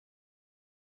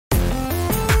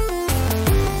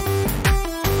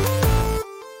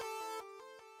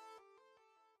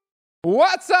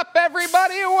What's up,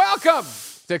 everybody? Welcome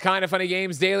to Kind of Funny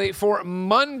Games Daily for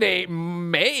Monday,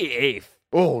 May 8th.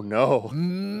 Oh, no.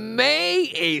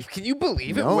 May 8th. Can you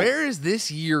believe it? No. Where is this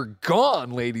year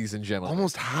gone, ladies and gentlemen?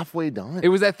 Almost halfway done. It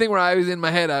was that thing where I was in my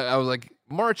head, I was like,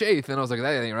 March 8th, and I was like,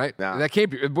 that ain't right. Nah. That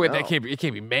can't be, wait, No. that can't be, it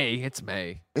can't be May. It's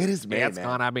May. It is May, It's man.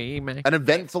 gonna be May. An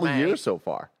eventful It's May. year so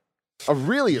far. A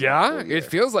really Yeah, eventful year. it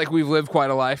feels like we've lived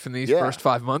quite a life in these first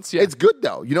 5 months. Yeah. It's good,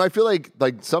 though. You know, I feel like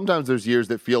sometimes there's years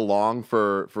that feel long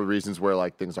for reasons where,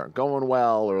 like, things aren't going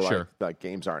well or, like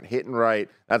games aren't hitting right.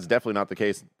 That's definitely not the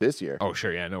case this year. Oh,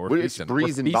 sure, yeah. No, we're It's feasting.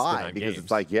 breezing We're feasting by on because games.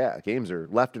 it's like, games are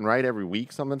left and right every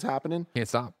week. Something's happening. Can't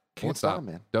stop. Can't stop,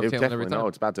 man. Dovetailing every time. No,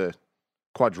 it's about to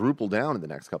quadruple down in the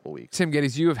next couple weeks. Tim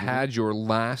Geddes, you have had your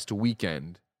last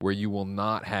weekend where you will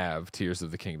not have Tears of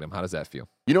the Kingdom. How does that feel?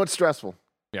 You know what's stressful?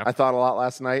 Yeah. I thought a lot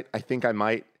last night. I think I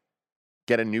might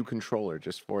get a new controller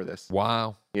just for this.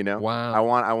 Wow. You know? Wow. I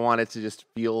want it to just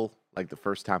feel like the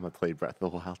first time I played Breath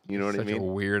of the Wild. You know what Such I mean? a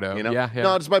weirdo. You know? Yeah, yeah.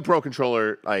 No, just my pro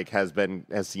controller has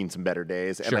seen some better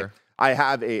days. And Sure. I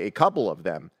have a couple of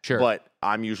them. Sure. But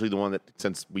I'm usually the one that,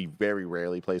 since we very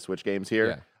rarely play Switch games here,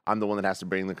 Yeah. I'm the one that has to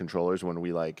bring the controllers when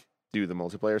we do the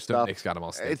multiplayer stuff. Nick's got them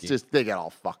all stinky. It's just they get all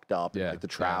fucked up. Yeah, Like the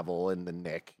travel and the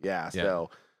Nick. Yeah. Yeah. So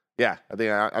yeah, I think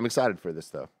I'm excited for this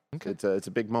though. Okay. It's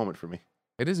a big moment for me.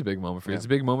 It is a big moment for you. Yeah. It's a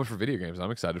big moment for video games.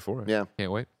 I'm excited for it. Yeah.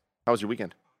 Can't wait. How was your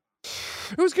weekend?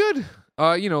 It was good.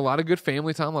 A lot of good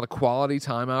family time, a lot of quality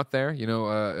time out there.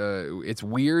 It's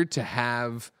weird to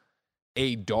have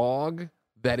a dog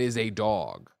that is a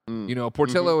dog.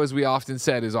 Portillo, as we often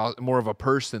said, is more of a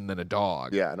person than a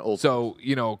dog. Yeah, an old. So,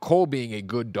 Cole being a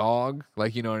good dog,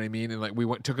 like, you know what I mean? And like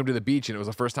took him to the beach and it was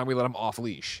the first time we let him off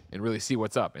leash and really see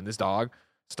what's up. And this dog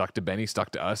stuck to Benny,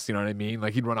 stuck to us, you know what I mean?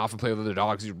 Like he'd run off and play with other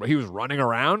dogs. He was running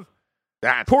around.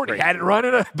 That's Porty great. hadn't run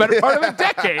in a better part of a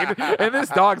decade. And this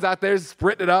dog's out there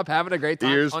sprinting it up, having a great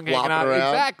time. Ears hanging flopping out.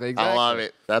 around. Exactly. I love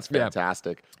it. That's Yeah.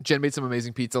 fantastic. Jen made some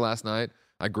amazing pizza last night.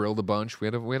 I grilled a bunch. We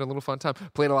had a little fun time.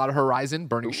 Played a lot of Horizon.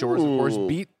 Burning Shores, of course, Ooh.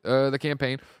 beat the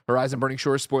campaign. Horizon Burning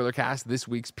Shores spoiler cast. This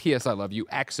week's P.S. I Love You,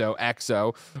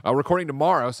 XOXO. Recording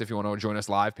tomorrow, so if you want to join us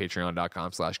live,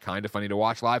 patreon.com/kindafunny to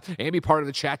watch live and be part of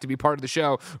the chat to be part of the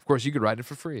show. Of course, you could write it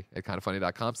for free at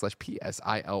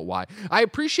kindafunny.com/PSILY. I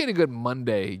appreciate a good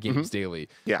Monday Games Daily.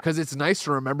 Yeah. Because it's nice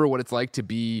to remember what it's like to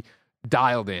be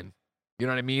dialed in. You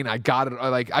know what I mean? I got it.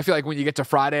 I feel like when you get to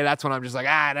Friday, that's when I'm just like,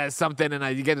 that's something,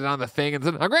 and you get it on the thing. And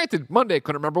then, granted, Monday,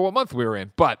 couldn't remember what month we were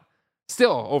in, but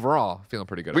still, overall, feeling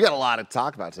pretty good. We got a lot to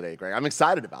talk about today, Greg. I'm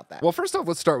excited about that. Well, first off,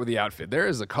 let's start with the outfit. There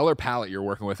is a color palette you're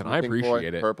working with, and I Pink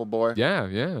appreciate boy, it. Purple boy. Yeah,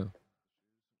 yeah.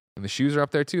 And the shoes are up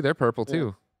there too. They're purple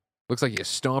too. Looks like you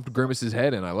stomped Grimace's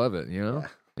head in. I love it. You know?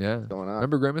 Yeah. What's going on?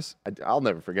 Remember Grimace? I'll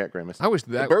never forget Grimace. I wish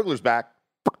The that. burglar's back.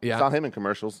 Yeah. Saw him in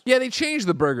commercials. Yeah, they changed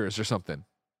the burgers or something.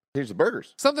 Here's the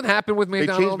burgers. Something happened with They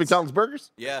McDonald's. changed McDonald's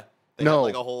burgers? Yeah. They No. had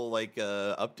like a whole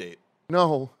update.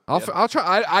 No. I'll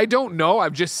try. I don't know.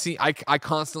 I've just seen. I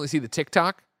constantly see the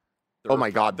TikTok. Oh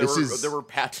my God, There there were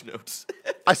patch notes.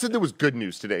 I said there was good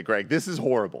news today, Greg. This is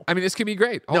horrible. I mean, this could be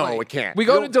great. Hold No, on. it can't. We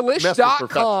go to Don't mess with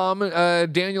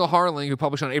delish.com. Daniel Harling, who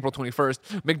published on April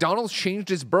 21st, McDonald's changed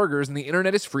its burgers and the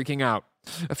internet is freaking out.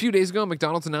 A few days ago,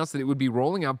 McDonald's announced that it would be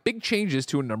rolling out big changes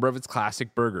to a number of its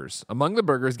classic burgers. Among the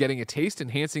burgers getting a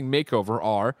taste-enhancing makeover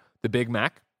are the Big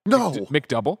Mac, No.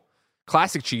 McDouble,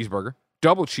 classic cheeseburger,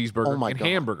 double cheeseburger, Oh my and God.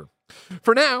 hamburger.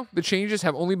 For now, the changes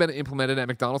have only been implemented at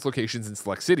McDonald's locations in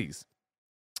select cities.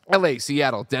 LA,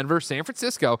 Seattle, Denver, San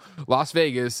Francisco, Las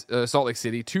Vegas, Salt Lake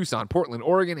City, Tucson, Portland,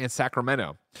 Oregon, and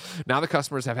Sacramento. Now the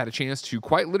customers have had a chance to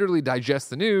quite literally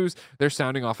digest the news. They're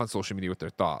sounding off on social media with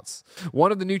their thoughts.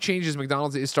 One of the new changes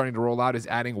McDonald's is starting to roll out is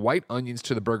adding white onions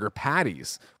to the burger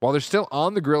patties while they're still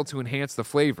on the grill to enhance the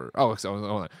flavor. Hold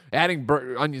on. Adding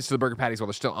onions to the burger patties while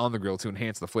they're still on the grill to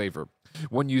enhance the flavor.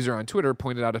 One user on Twitter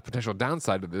pointed out a potential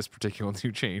downside of this particular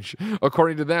new change.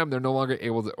 According to them, they're no longer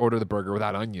able to order the burger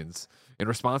without onions. In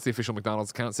response, the official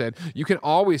McDonald's account said, "You can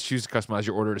always choose to customize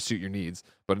your order to suit your needs,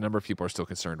 but a number of people are still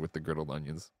concerned with the griddled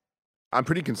onions." I'm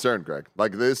pretty concerned, Greg.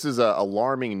 Like, this is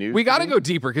alarming news. We got to me. go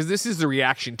deeper because this is the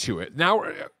reaction to it. Now,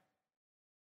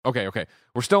 okay.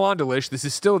 We're still on Delish. This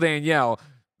is still Danielle.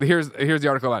 Here's the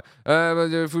article about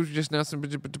food just now.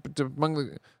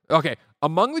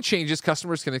 Among the changes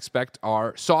customers can expect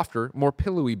are softer, more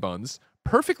pillowy buns,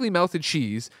 perfectly melted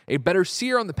cheese, a better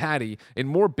sear on the patty, and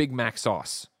more Big Mac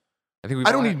sauce. I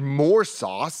don't need more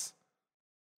sauce.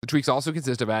 The tweaks also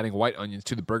consist of adding white onions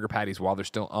to the burger patties while they're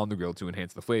still on the grill to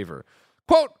enhance the flavor.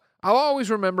 Quote, I'll always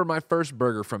remember my first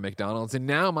burger from McDonald's, and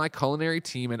now my culinary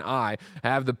team and I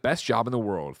have the best job in the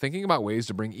world, thinking about ways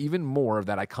to bring even more of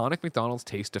that iconic McDonald's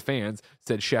taste to fans,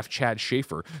 said Chef Chad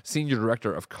Schaefer, Senior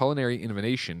Director of Culinary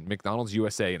Innovation, McDonald's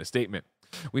USA, in a statement.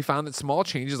 We found that small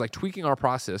changes like tweaking our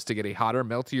process to get a hotter,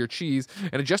 meltier cheese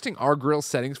and adjusting our grill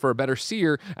settings for a better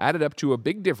sear added up to a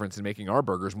big difference in making our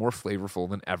burgers more flavorful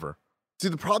than ever. See,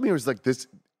 the problem here is like this.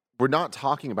 We're not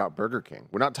talking about Burger King.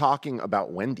 We're not talking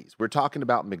about Wendy's. We're talking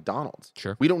about McDonald's.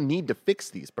 Sure. We don't need to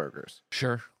fix these burgers.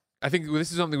 Sure. I think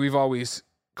this is something we've always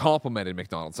complimented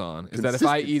McDonald's on, is that if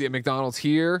I eat at McDonald's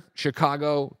here,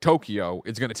 Chicago, Tokyo,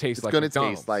 it's going to taste like McDonald's. It's going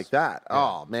to taste like that. Yeah.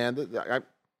 Oh, man.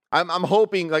 I'm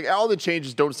hoping, like, all the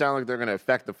changes don't sound like they're going to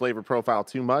affect the flavor profile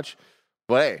too much.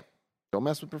 But, hey, don't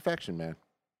mess with perfection, man.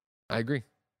 I agree.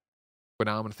 But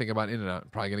now I'm going to think about In-N-Out. I'm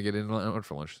probably going to get In-N-Out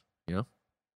for lunch, you know?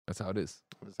 That's how it is.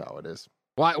 That's how it is.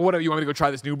 Why? What? You want me to go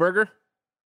try this new burger?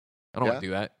 I don't want to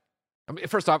do that. I mean,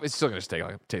 first off, it's still going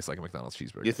to taste like a McDonald's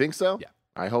cheeseburger. You think so? Yeah.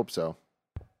 I hope so.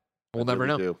 We'll never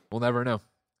know. We'll never know.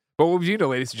 But what would you know,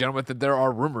 ladies and gentlemen, that there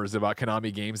are rumors about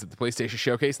Konami games at the PlayStation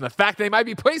Showcase and the fact they might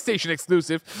be PlayStation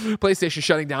exclusive, PlayStation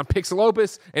shutting down Pixel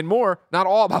Opus, and more, not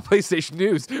all about PlayStation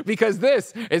news, because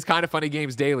this is Kinda Funny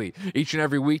Games Daily. Each and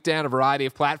every weekday on a variety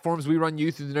of platforms, we run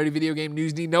you through the nerdy video game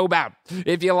news you need to know about.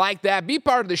 If you like that, be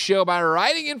part of the show by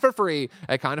writing in for free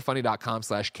at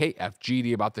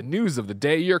kindafunny.com/KFGD about the news of the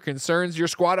day, your concerns, your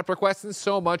squad up requests, and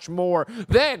so much more.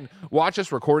 Then watch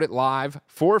us record it live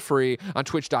for free on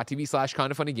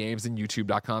twitch.tv/kindafunnygames and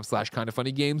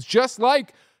youtube.com/kindafunnygames, just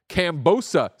like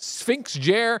Cambosa, Sphinx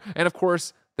Jer, and of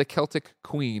course, the Celtic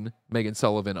Queen, Megan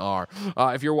Sullivan, are.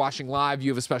 If you're watching live,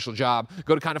 you have a special job.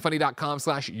 Go to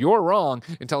kindafunny.com/you're-wrong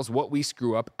and tell us what we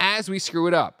screw up as we screw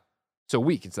it up, so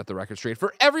we can set the record straight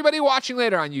for everybody watching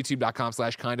later on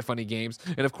youtube.com/kindafunnygames,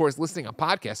 and of course, listening on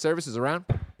podcast services around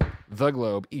the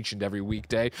globe each and every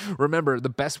weekday. Remember, the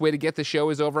best way to get the show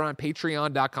is over on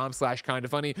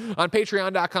patreon.com/kindafunny. On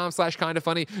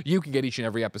patreon.com/kindafunny, you can get each and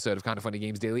every episode of Kinda Funny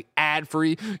Games Daily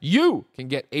ad-free. You can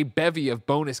get a bevy of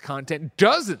bonus content,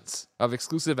 dozens of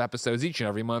exclusive episodes each and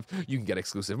every month. You can get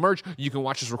exclusive merch. You can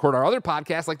watch us record our other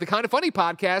podcasts, like the Kinda Funny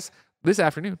podcast, this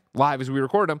afternoon, live as we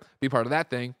record them. Be part of that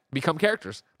thing. Become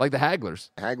characters, like the Hagglers.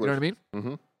 You know what I mean?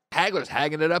 Mm-hmm. Hagglers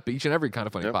hagging it up each and every Kinda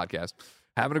Funny podcast.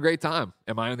 Having a great time.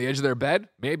 Am I on the edge of their bed?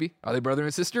 Maybe. Are they brother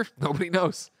and sister? Nobody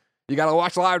knows. You got to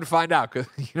watch live to find out. Cause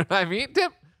you know what I mean,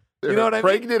 Tim? You know what I mean?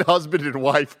 Pregnant husband and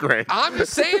wife, Greg. I'm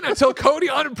just saying, until Cody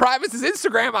unprivates his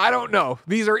Instagram, I don't know.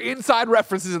 These are inside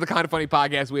references of the Kinda Funny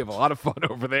podcast. We have a lot of fun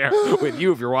over there with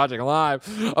you if you're watching live.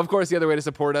 Of course, the other way to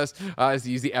support us is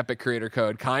to use the Epic Creator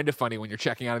Code, Kinda Funny, when you're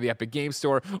checking out of the Epic Game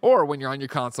Store, or when you're on your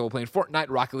console playing Fortnite,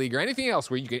 Rocket League, or anything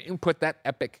else where you can input that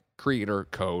Epic Creator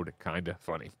Code, Kinda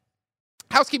Funny.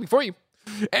 Housekeeping for you.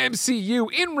 MCU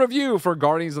in review for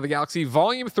Guardians of the Galaxy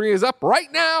Volume 3 is up right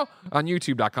now on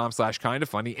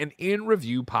youtube.com/kindafunny and in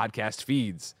review podcast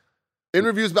feeds. In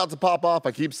review is about to pop off.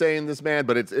 I keep saying this, man,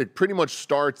 but it pretty much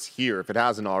starts here if it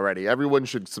hasn't already. Everyone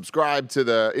should subscribe to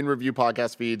the in review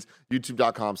podcast feeds,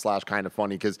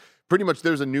 youtube.com/kindafunny, because pretty much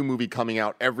there's a new movie coming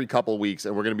out every couple weeks,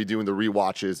 and we're going to be doing the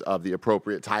rewatches of the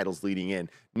appropriate titles leading in.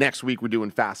 Next week, we're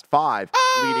doing Fast 5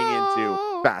 leading into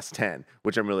Fast 10,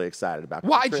 which I'm really excited about.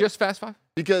 Why just Fast 5?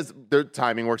 Because their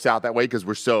timing works out that way because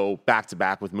we're so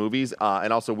back-to-back with movies.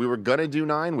 And also, we were going to do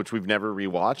 9, which we've never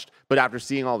rewatched. But after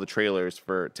seeing all the trailers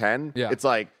for 10, it's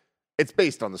like, it's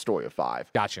based on the story of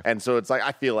 5. Gotcha. And so it's like,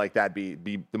 I feel like that'd be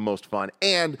the most fun.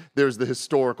 And there's the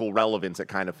historical relevance at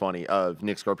Kinda Funny of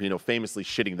Nick Scarpino famously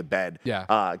shitting the bed,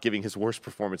 giving his worst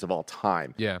performance of all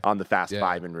time on the Fast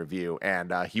 5 in review.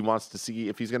 And he wants to see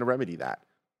if he's going to remedy that.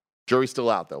 Jury's still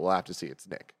out, though. We'll have to see. It's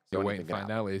Nick. So wait and find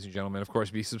out, ladies and gentlemen. Of course,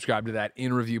 be subscribed to that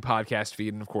in review podcast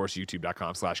feed, and of course,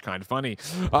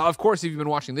 youtube.com/kindafunny. Of course, if you've been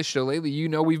watching this show lately, you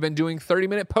know we've been doing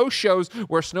 30-minute post shows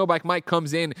where Snowbike Mike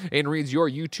comes in and reads your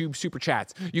YouTube super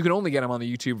chats. You can only get them on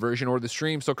the YouTube version or the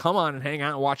stream, so come on and hang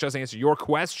out and watch us answer your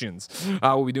questions.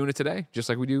 We'll be doing it today, just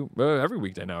like we do every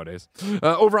weekday nowadays.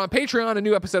 Over on Patreon, a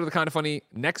new episode of the Kinda Funny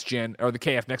Next Gen, or the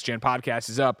KF Next Gen podcast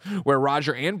is up, where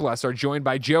Roger and Bless are joined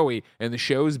by Joey and the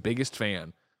show's biggest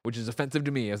fan, which is offensive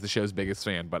to me as the show's biggest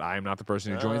fan, but I am not the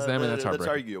person who joins them, and that's heartbreaking.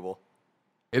 That's arguable.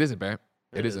 It isn't, Barrett.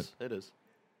 It isn't. It is.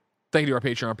 Thank you to our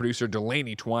Patreon producer,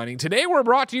 Delaney Twining. Today, we're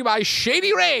brought to you by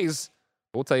Shady Rays.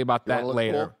 We'll tell you about that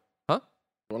later. Cool? Huh?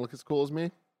 You want to look as cool as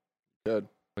me? Good.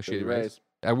 Shady Rays.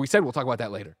 We said we'll talk about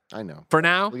that later. I know. For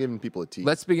now, we're giving people a tease.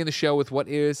 Let's begin the show with what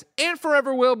is, and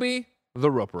forever will be,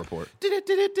 the Roper Report.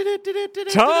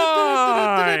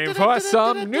 Time for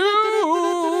some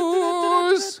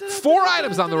news. 4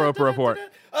 items on the Roper Report.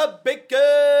 A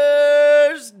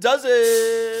baker's dozen.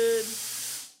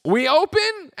 We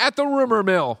open at the rumor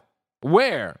mill,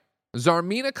 where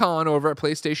Zarmina Khan over at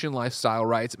PlayStation Lifestyle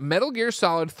writes, Metal Gear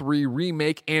Solid 3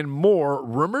 Remake and more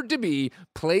rumored to be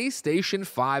PlayStation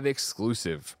 5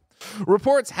 exclusive.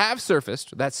 Reports have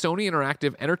surfaced that Sony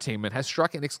Interactive Entertainment has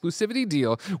struck an exclusivity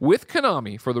deal with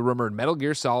Konami for the rumored Metal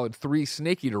Gear Solid 3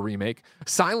 Snake Eater remake,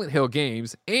 Silent Hill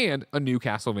games, and a new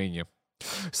Castlevania.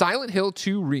 Silent Hill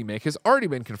 2 Remake has already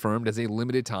been confirmed as a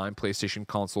limited-time PlayStation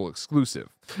console exclusive,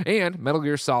 and Metal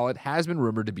Gear Solid has been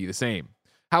rumored to be the same.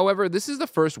 However, this is the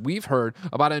first we've heard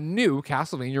about a new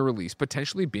Castlevania release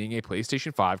potentially being a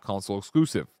PlayStation 5 console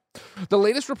exclusive. The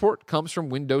latest report comes from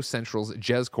Windows Central's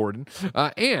Jez Corden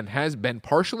and has been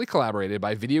partially collaborated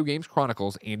by Video Games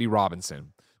Chronicles' Andy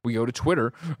Robinson. We go to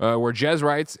Twitter, where Jez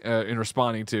writes in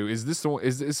responding to, is this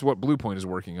what Bluepoint is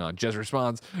working on? Jez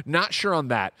responds, not sure on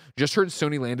that. Just heard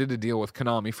Sony landed a deal with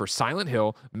Konami for Silent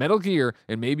Hill, Metal Gear,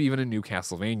 and maybe even a new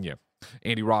Castlevania.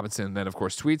 Andy Robinson then, of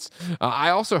course, tweets,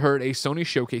 I also heard a Sony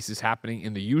showcase is happening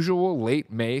in the usual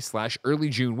late May/early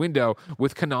June window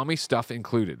with Konami stuff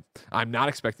included. I'm not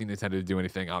expecting Nintendo to do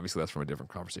anything. Obviously, that's from a different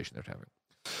conversation they're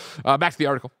having. Back to the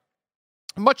article.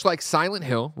 Much like Silent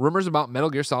Hill, rumors about Metal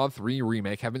Gear Solid 3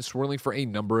 Remake have been swirling for a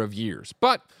number of years,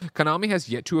 but Konami has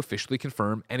yet to officially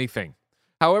confirm anything.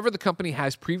 However, the company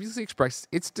has previously expressed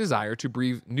its desire to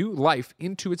breathe new life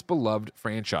into its beloved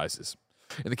franchises.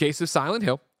 In the case of Silent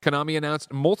Hill, Konami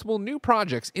announced multiple new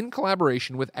projects in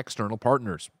collaboration with external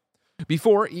partners.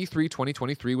 Before E3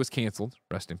 2023 was canceled,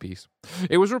 rest in peace,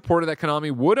 it was reported that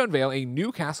Konami would unveil a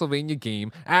new Castlevania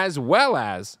game as well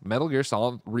as Metal Gear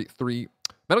Solid 3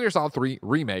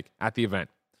 Remake at the event.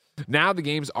 Now the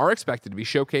games are expected to be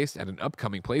showcased at an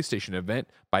upcoming PlayStation event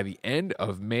by the end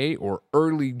of May or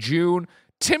early June.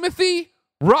 Timothy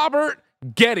Robert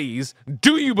Geddes,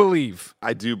 do you believe?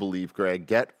 I do believe, Greg.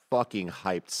 Get fucking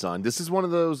hyped, son. This is one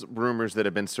of those rumors that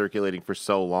have been circulating for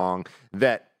so long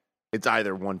that it's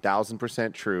either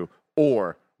 1,000% true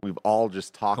or we've all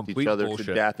just talked Complete each other bullshit.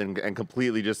 to death and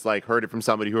completely just like heard it from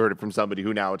somebody who heard it from somebody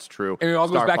who now it's true. And it all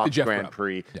goes Star back to Fox Jeff Grand Grubb.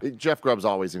 Prix. Yeah. Jeff Grubb's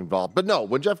always involved. But no,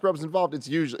 when Jeff Grubb's involved,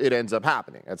 it ends up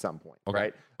happening at some point,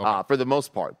 Okay. right? For the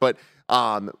most part. But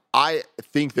I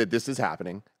think that this is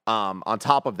happening. On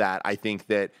top of that, I think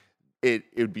that it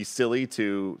would be silly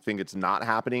to think it's not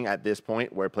happening at this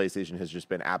point where PlayStation has just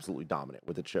been absolutely dominant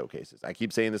with its showcases. I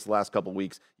keep saying this the last couple of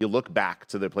weeks. You look back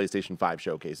to the PlayStation 5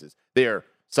 showcases. They're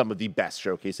some of the best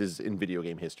showcases in video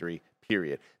game history,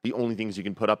 period. The only things you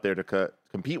can put up there to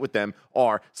compete with them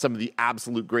are some of the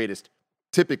absolute greatest,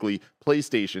 typically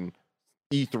PlayStation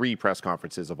E3 press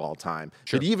conferences of all time.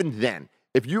 Sure. But even then,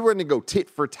 if you were going to go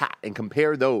tit for tat and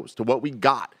compare those to what we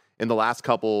got in the last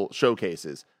couple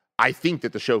showcases, I think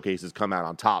that the showcases come out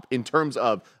on top in terms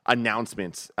of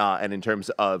announcements and in terms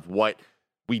of what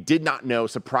we did not know,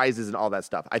 surprises and all that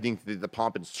stuff. I think the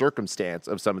pomp and circumstance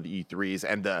of some of the E3s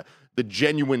and the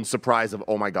genuine surprise of,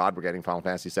 oh my God, we're getting Final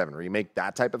Fantasy VII Remake,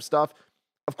 that type of stuff,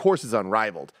 of course, is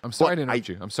unrivaled. I'm sorry to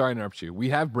interrupt you. We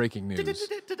have breaking news.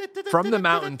 From the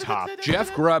mountaintop,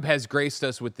 Jeff Grubb has graced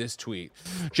us with this tweet.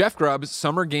 Jeff Grubb's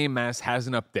Summer Game Mass has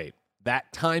an update.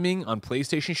 That timing on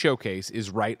PlayStation Showcase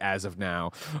is right as of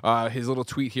now. His little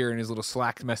tweet here and his little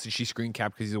Slack message he screen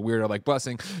capped because he's a weirdo like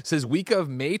Blessing says week of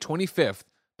May 25th,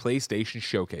 PlayStation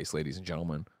Showcase, ladies and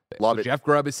gentlemen. Love so it. Jeff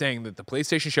Grubb is saying that the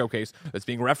PlayStation Showcase that's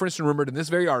being referenced and rumored in this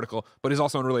very article, but is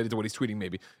also unrelated to what he's tweeting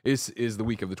maybe, is the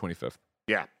week of the 25th.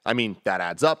 Yeah, I mean, that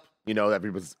adds up. You know,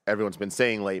 everyone's been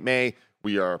saying late May.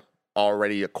 We are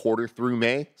already a quarter through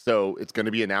May, so it's going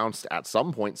to be announced at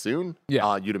some point soon.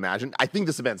 Yeah. You'd imagine. I think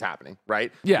this event's happening,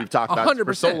 right? Yeah, We've talked about it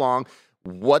for so 100%. long.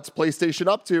 What's PlayStation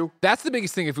up to? That's the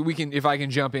biggest thing. If I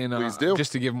can jump in, Please do.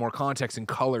 just to give more context and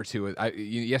color to it.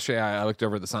 Yesterday I looked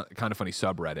over the Kind of Funny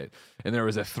subreddit, and there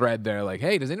was a thread there like,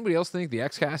 "Hey, does anybody else think the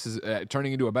XCast is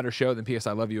turning into a better show than PS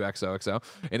I Love You XOXO?"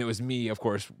 And it was me, of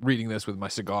course, reading this with my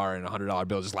cigar and a $100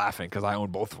 bill, just laughing because I own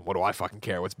both of them. What do I fucking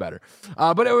care? What's better?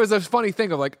 But it was a funny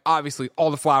thing of like, obviously, all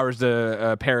the flowers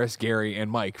to Paris, Gary, and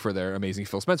Mike for their amazing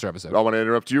Phil Spencer episode. I want to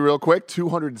interrupt you real quick.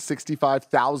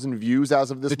 265,000 views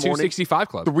as of this The morning. 265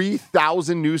 Club.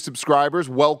 3,000 new subscribers.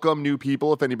 Welcome, new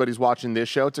people. If anybody's watching this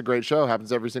show, it's a great show.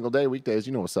 Happens every single day, weekdays.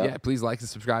 You know what's up. Yeah, please like and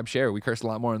subscribe, share. We curse a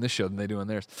lot more on this show than they do on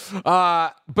theirs.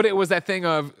 But it was that thing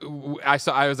of I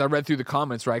read through the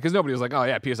comments, right? Because nobody was like, "Oh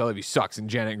yeah, PS I Love You sucks," and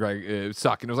Janet and Greg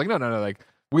suck, and it was like, no, like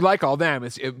we like all them.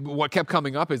 What kept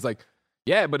coming up is like,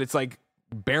 yeah, but it's like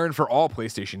barren for all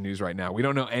PlayStation news right now. We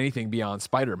don't know anything beyond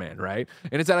Spider-Man, right?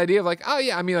 And it's that idea of like, oh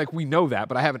yeah, I mean, like we know that,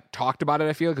 but I haven't talked about it,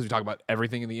 I feel, because we talk about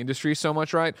everything in the industry so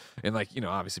much, right? And like, you know,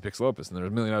 obviously Pixel Opus, and there's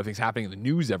a million other things happening in the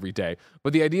news every day.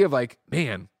 But the idea of like,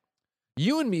 man,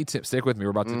 You and me, Tim, stick with me.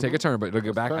 We're about to take a turn, but it'll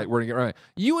go back. Right. We're going to get right.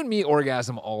 You and me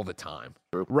orgasm all the time,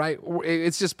 True. right?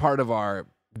 It's just part of our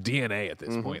DNA at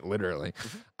this point, literally.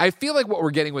 I feel like what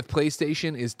we're getting with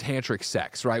PlayStation is tantric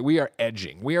sex, right? We are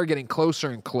edging. We are getting closer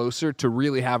and closer to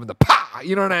really having the pa,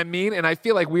 you know what I mean? And I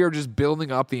feel like we are just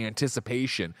building up the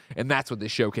anticipation, and that's what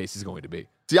this showcase is going to be.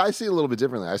 See, I see it a little bit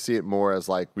differently. I see it more as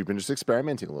like we've been just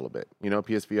experimenting a little bit. You know,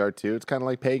 PSVR 2, it's kind of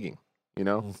like pegging, you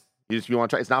know? You want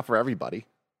to try. It's not for everybody,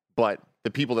 but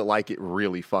the people that like it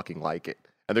really fucking like it.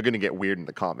 And they're going to get weird in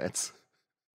the comments.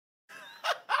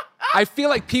 I feel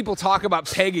like people talk about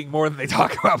pegging more than they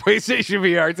talk about PlayStation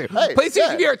VR 2. Hey,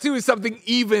 PlayStation yeah. VR 2 is something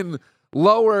even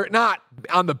lower, not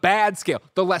on the bad scale,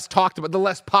 the less talked about, the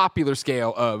less popular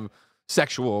scale of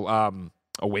sexual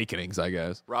awakenings, I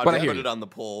guess. Rod, But I I hear put you. it on the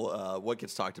poll. What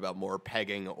gets talked about more,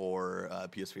 pegging or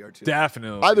PSVR 2?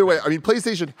 Definitely. Either way, I mean,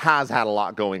 PlayStation has had a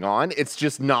lot going on. It's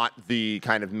just not the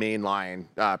kind of mainline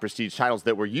prestige titles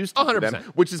that we're used to for them, 100%.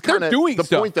 which is They're kind of doing the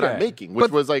stuff, point that yeah. I'm making, which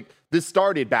But- was like, this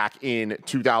started back in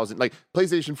 2000. Like,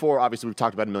 PlayStation 4, obviously, we've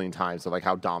talked about a million times of like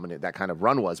how dominant that kind of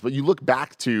run was. But you look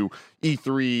back to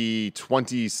E3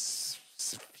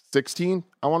 2016,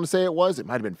 I want to say it was. It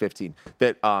might have been 15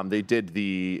 that they did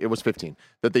it was 15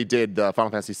 that they did the Final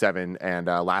Fantasy 7 and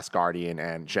Last Guardian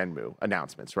and Shenmue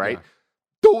announcements, right?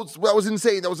 Yeah. That was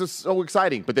insane. That was just so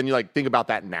exciting. But then you like think about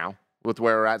that now with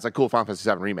where we're at. It's like cool, Final Fantasy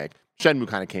 7 remake. Shenmue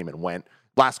kind of came and went.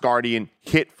 Last Guardian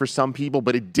hit for some people,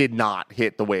 but it did not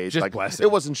hit the way Just like blessing.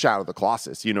 it wasn't Shadow of the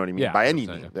Colossus. You know what I mean? Yeah, By any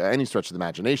 100%, any stretch of the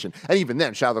imagination. And even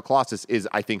then, Shadow of the Colossus is,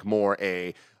 I think, more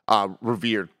a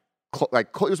revered, it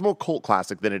was more cult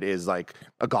classic than it is like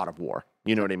a God of War.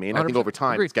 You know what I mean? I think 100%. over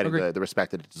time Agreed. it's getting Agreed. the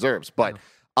respect that it deserves. But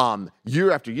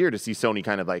year after year to see Sony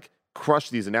kind of like crush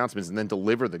these announcements and then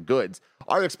deliver the goods,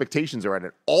 our expectations are at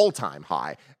an all-time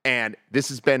high. And this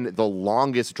has been the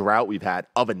longest drought we've had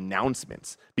of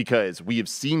announcements because we have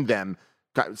seen them.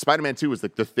 Spider-Man 2 was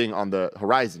like the thing on the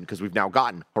horizon because we've now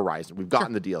gotten Horizon. We've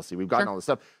gotten the DLC. We've gotten all this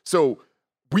stuff. So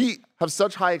we have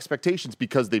such high expectations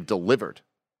because they've delivered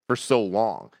for so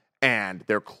long. And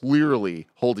they're clearly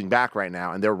holding back right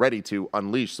now and they're ready to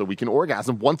unleash so we can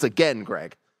orgasm once again,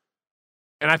 Greg.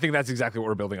 And I think that's exactly what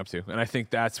we're building up to. And I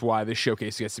think that's why this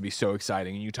showcase gets to be so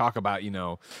exciting. And you talk about,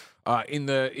 in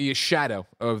the shadow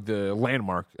of the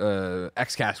landmark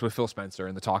XCast with Phil Spencer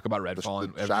and the talk about Redfall.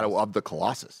 and The Shadow of the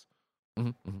Colossus.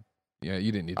 Yeah,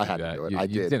 you didn't need to I do had to that. do it. You, I you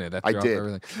did. didn't. That I threw off did.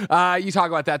 Everything. You talk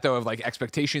about that, though, of like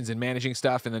expectations and managing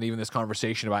stuff. And then even this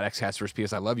conversation about XCast versus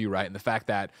PS I Love You, right? And the fact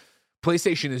that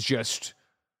PlayStation is just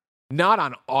not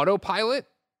on autopilot,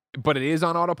 but it is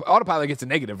on autopilot. Gets a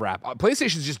negative rap.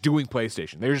 PlayStation's just doing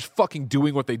PlayStation. They're just fucking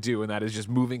doing what they do, and that is just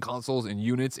moving consoles and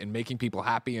units and making people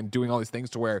happy and doing all these things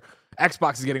to where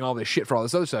Xbox is getting all this shit for all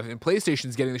this other stuff, and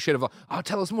PlayStation's getting the shit of,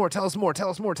 tell us more, tell us more, tell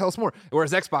us more, tell us more.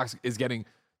 Whereas Xbox is getting,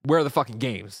 where are the fucking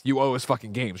games? You owe us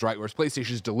fucking games, right? Whereas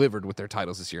PlayStation's delivered with their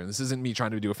titles this year, and this isn't me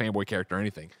trying to do a fanboy character or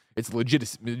anything. It's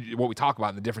legit what we talk about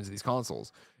and the difference of these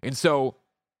consoles. And so,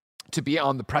 to be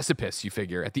on the precipice, you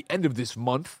figure, at the end of this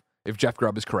month, if Jeff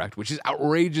Grubb is correct, which is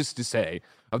outrageous to say,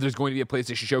 there's going to be a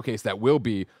PlayStation showcase that will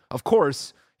be, of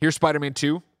course, here's Spider-Man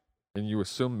 2, and you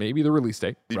assume maybe the release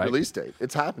date, The right? release date.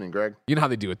 It's happening, Greg. You know how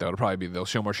they do it, though. It'll probably be, they'll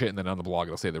show more shit, and then on the blog,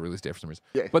 it'll say the release date for some reason.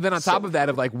 Yeah, But then on top so of that,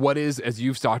 of like, what is, as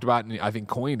you've talked about, and I think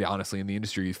coined, honestly, in the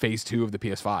industry, phase 2 of the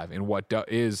PS5, and what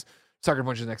is Sucker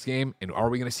Punch's next game, and are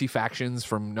we going to see factions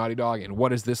from Naughty Dog, and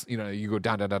what is this, you go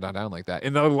down like that.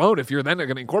 And alone, if you're then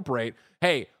going to incorporate,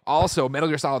 hey, also, Metal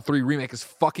Gear Solid 3 Remake is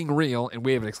fucking real, and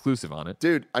we have an exclusive on it.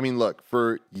 Dude, I mean, look,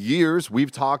 for years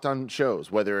we've talked on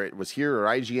shows, whether it was here or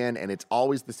IGN, and it's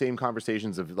always the same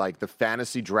conversations of like the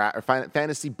fantasy draft or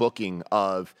fantasy booking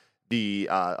of the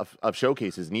of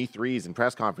showcases and E3s and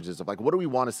press conferences of like, what do we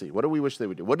want to see? What do we wish they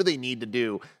would do? What do they need to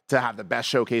do to have the best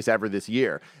showcase ever this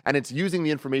year? And it's using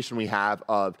the information we have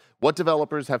of what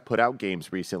developers have put out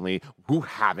games recently, who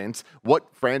haven't,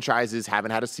 what franchises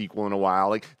haven't had a sequel in a while.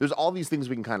 Like, there's all these things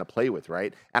we can kind of play with,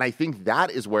 right? And I think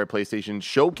that is where PlayStation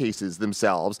showcases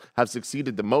themselves have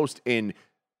succeeded the most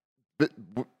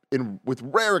with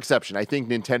rare exception. I think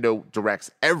Nintendo Directs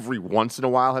every once in a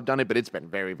while have done it, but it's been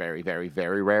very, very, very,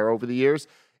 very rare over the years.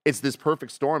 It's this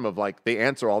perfect storm of like, they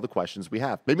answer all the questions we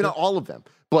have. Maybe not all of them,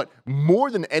 but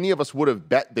more than any of us would have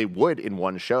bet they would in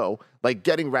one show. Like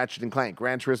getting Ratchet and Clank,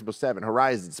 Gran Turismo 7,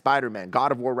 Horizon, Spider-Man,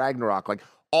 God of War, Ragnarok, like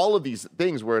all of these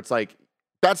things where it's like,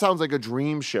 that sounds like a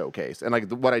dream showcase. And like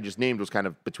what I just named was kind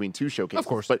of between two showcases. Of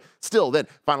course. But still, then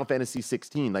Final Fantasy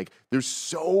 16, like there's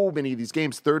so many of these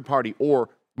games, third party or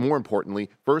more importantly,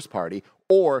 first party,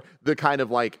 or the kind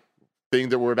of like thing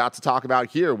that we're about to talk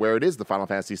about here, where it is the Final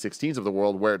Fantasy 16s of the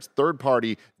world, where it's third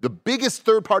party, the biggest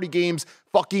third party games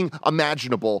fucking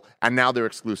imaginable, and now they're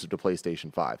exclusive to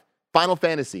PlayStation 5. Final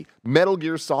Fantasy, Metal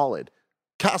Gear Solid,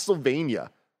 Castlevania,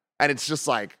 and it's just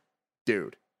like,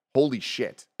 dude, holy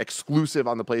shit, exclusive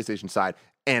on the PlayStation side.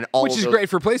 And all Which is great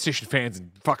for PlayStation fans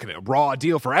and fucking a raw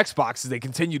deal for Xbox as they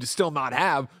continue to still not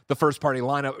have the first party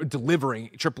lineup delivering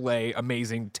AAA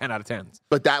amazing 10 out of 10s.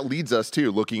 But that leads us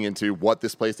to looking into what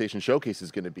this PlayStation Showcase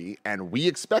is going to be. And we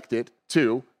expect it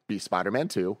to be Spider-Man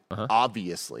 2,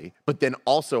 obviously, but then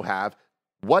also have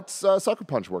what's Sucker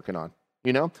Punch working on?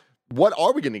 You know, what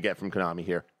are we going to get from Konami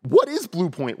here? What is Blue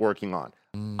Point working on?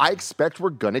 I expect we're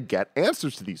going to get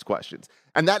answers to these questions.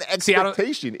 And that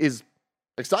expectation is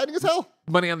exciting as hell.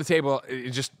 Money on the table,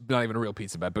 it's just not even a real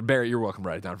pizza bet. But Barry, you're welcome to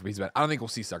write it down for pizza bet. I don't think we'll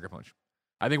see Sucker Punch.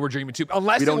 I think we're dreaming too.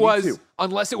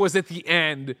 Unless it was at the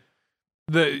end,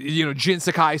 Jin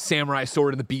Sakai samurai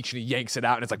sword in the beach and he yanks it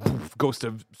out and it's like poof, Ghost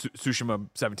of Tsushima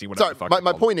 17. Whatever. Sorry,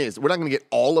 my point is we're not going to get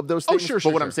all of those things.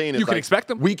 But what I'm saying is you can expect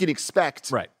them. We can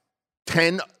expect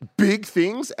 10 big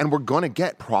things, and we're going to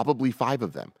get probably 5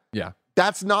 of them. Yeah.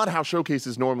 That's not how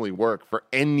showcases normally work for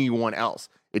anyone else.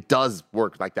 It does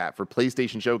work like that for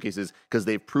PlayStation showcases because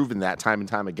they've proven that time and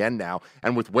time again now.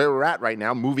 And with where we're at right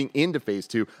now, moving into phase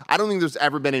 2, I don't think there's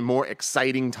ever been a more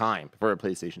exciting time for a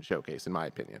PlayStation showcase, in my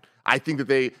opinion. I think that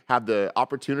they have the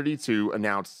opportunity to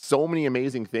announce so many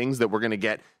amazing things that we're going to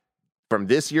get from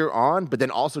this year on, but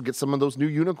then also get some of those new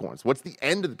unicorns. What's the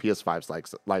end of the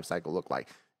PS5's life cycle look like?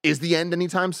 Is the end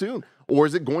anytime soon? Or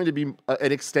is it going to be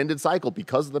an extended cycle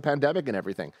because of the pandemic and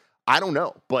everything? I don't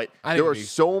know, but there are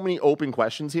so many open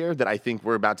questions here that I think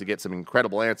we're about to get some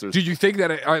incredible answers. Do you think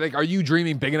that, are you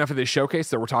dreaming big enough of this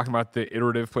showcase that we're talking about the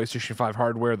iterative PlayStation 5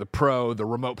 hardware, the Pro, the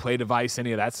remote play device,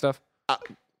 any of that stuff?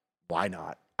 Why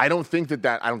not? I don't think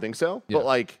I don't think so, but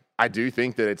I do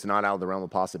think that it's not out of the realm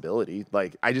of possibility.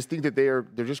 I just think that they're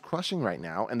just crushing right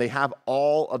now, and they have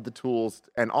all of the tools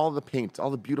and all the paint,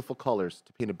 all the beautiful colors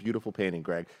to paint a beautiful painting,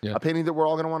 Greg. Yeah. A painting that we're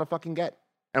all going to want to fucking get,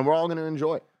 and we're all going to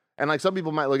enjoy. And some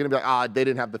people might look at it and be like, they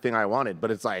didn't have the thing I wanted, but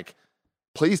it's like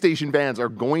PlayStation fans are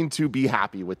going to be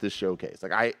happy with this showcase.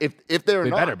 If they're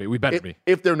not, we better be.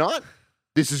 If they're not,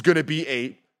 this is going to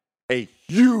be a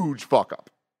huge fuck up.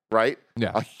 Right?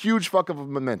 Yeah. A huge fuck up of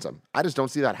momentum. I just don't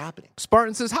see that happening.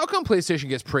 Spartan says, how come PlayStation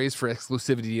gets praised for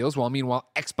exclusivity deals while meanwhile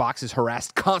Xbox is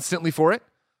harassed constantly for it?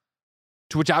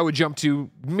 To which I would jump to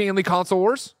mainly console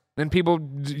wars and people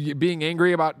being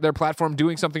angry about their platform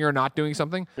doing something or not doing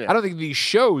something. Yeah. I don't think these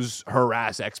shows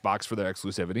harass Xbox for their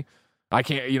exclusivity. I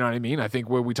can't, you know what I mean? I think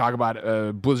when we talk about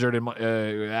Blizzard and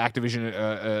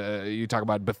Activision, you talk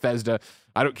about Bethesda,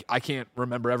 I can't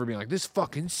remember ever being like, this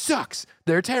fucking sucks.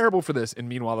 They're terrible for this. And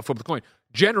meanwhile, the flip of the coin.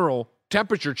 General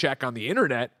temperature check on the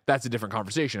internet, that's a different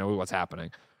conversation of what's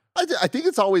happening. I think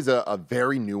it's always a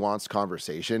very nuanced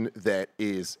conversation that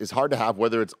is hard to have,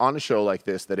 whether it's on a show like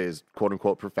this that is quote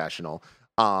unquote professional,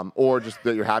 or just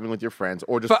that you're having with your friends,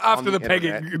 or just after the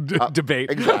pegging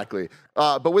debate. Exactly.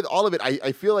 But with all of it,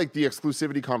 I feel like the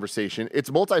exclusivity conversation, it's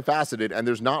multifaceted, and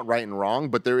there's not right and wrong,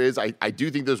 but there is, I do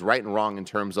think there's right and wrong in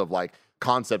terms of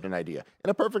concept and idea.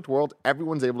 In a perfect world,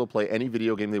 everyone's able to play any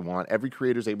video game they want. Every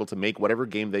creator's able to make whatever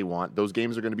game they want. Those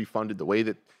games are going to be funded the way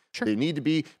that they need to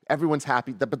be. Everyone's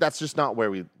happy, but that's just not where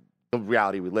the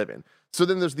reality we live in. So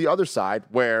then there's the other side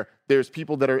where there's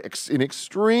people that are in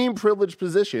extreme privileged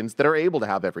positions that are able to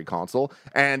have every console.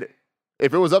 And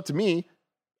if it was up to me,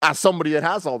 as somebody that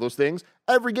has all those things,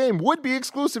 every game would be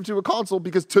exclusive to a console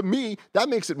because to me, that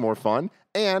makes it more fun.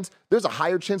 And there's a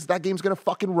higher chance that game's going to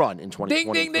fucking run in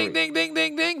 2023. Ding, ding, ding, ding, ding,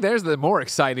 ding, ding. There's the more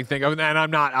exciting thing. And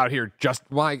I'm not out here just,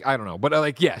 I don't know.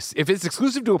 But yes, if it's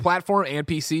exclusive to a platform and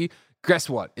PC, guess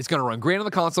what? It's going to run great on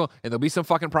the console, and there'll be some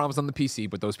fucking problems on the PC,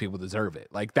 but those people deserve it.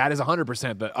 That is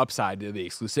 100% the upside to the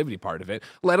exclusivity part of it,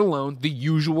 let alone the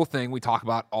usual thing we talk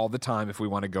about all the time if we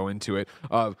want to go into it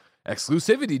of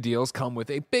exclusivity deals come with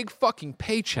a big fucking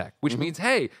paycheck, which means,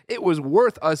 hey, it was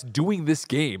worth us doing this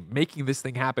game, making this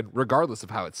thing happen, regardless of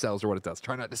how it sells or what it does.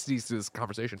 Try not to seize this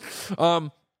conversation.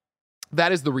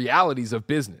 That is the realities of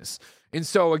business. And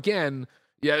so, again,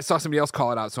 I saw somebody else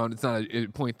call it out, so it's not a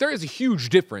point. There is a huge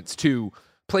difference to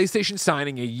PlayStation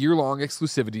signing a year-long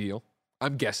exclusivity deal,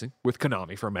 I'm guessing, with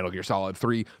Konami for Metal Gear Solid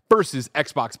 3 versus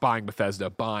Xbox buying Bethesda,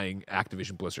 buying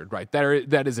Activision Blizzard, right?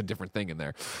 That is a different thing in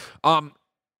there.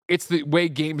 It's the way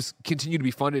games continue to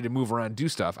be funded and move around and do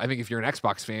stuff. I think if you're an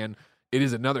Xbox fan, it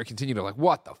is another continue to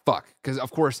what the fuck? Because,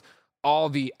 of course, all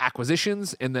the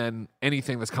acquisitions and then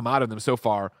anything that's come out of them so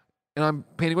far, and I'm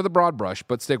painting with a broad brush,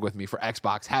 but stick with me, for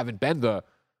Xbox, haven't been the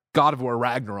God of War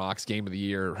Ragnarok's game of the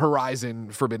year.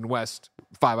 Horizon Forbidden West,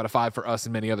 5 out of 5 for us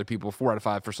and many other people, 4 out of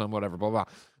 5 for some, whatever, blah, blah.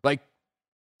 Like,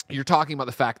 you're talking about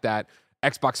the fact that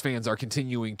Xbox fans are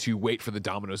continuing to wait for the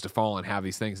dominoes to fall and have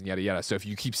these things and yada, yada. So if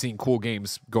you keep seeing cool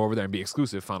games go over there and be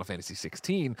exclusive, Final Fantasy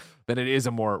 16, then it is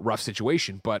a more rough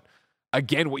situation. But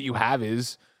again, what you have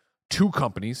is two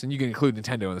companies, and you can include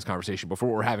Nintendo in this conversation, but for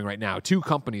what we're having right now, two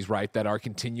companies, right, that are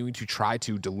continuing to try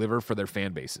to deliver for their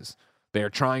fan bases. They are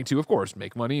trying to, of course,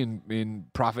 make money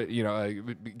and profit,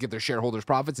 get their shareholders'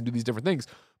 profits and do these different things.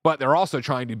 But they're also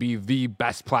trying to be the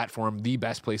best platform, the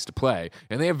best place to play.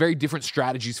 And they have very different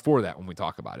strategies for that when we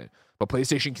talk about it. But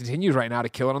PlayStation continues right now to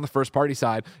kill it on the first-party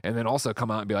side and then also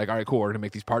come out and be like, all right, cool, we're going to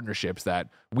make these partnerships that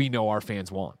we know our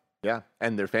fans want. Yeah,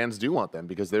 and their fans do want them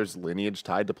because there's lineage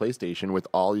tied to PlayStation with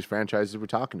all these franchises we're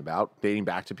talking about dating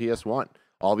back to PS1.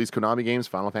 All these Konami games,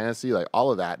 Final Fantasy, like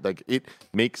all of that, like it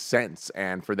makes sense.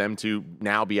 And for them to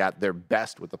now be at their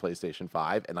best with the PlayStation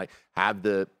 5 and like have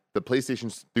the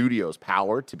PlayStation Studios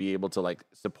power to be able to like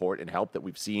support and help that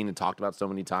we've seen and talked about so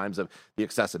many times of the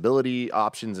accessibility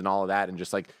options and all of that. And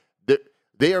just like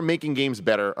they are making games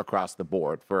better across the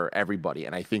board for everybody.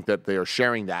 And I think that they are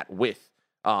sharing that with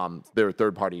their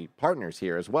third-party partners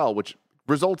here as well, which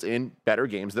results in better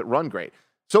games that run great.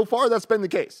 So far, that's been the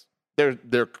case.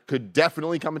 There could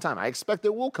definitely come a time. I expect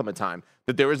there will come a time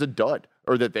that there is a dud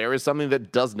or that there is something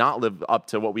that does not live up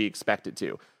to what we expect it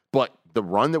to. But the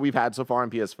run that we've had so far on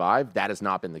PS5, that has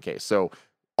not been the case. So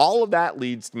all of that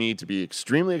leads me to be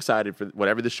extremely excited for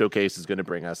whatever the showcase is going to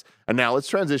bring us. And now let's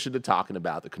transition to talking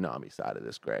about the Konami side of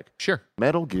this, Greg. Sure.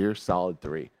 Metal Gear Solid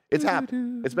 3. It's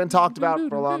happened. It's been talked about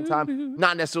for a long time.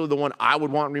 Not necessarily the one I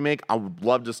would want remake. I would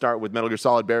love to start with Metal Gear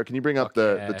Solid. Barrett, can you bring up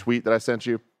the tweet that I sent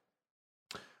you?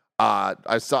 I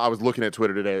was looking at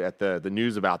Twitter today at the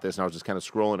news about this, and I was just kind of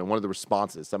scrolling, and one of the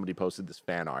responses, somebody posted this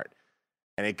fan art,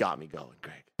 and it got me going,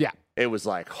 Greg. Yeah. It was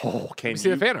like, can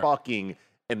you fucking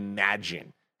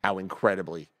imagine how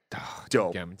incredibly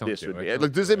dope this would be?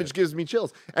 Look, this image gives me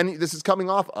chills. And this is coming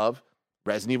off of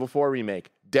Resident Evil 4 remake,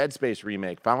 Dead Space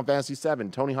remake, Final Fantasy 7,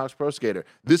 Tony Hawk's Pro Skater.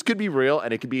 This could be real,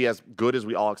 and it could be as good as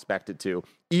we all expect it to,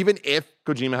 even if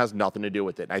Kojima has nothing to do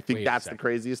with it. And I think that's the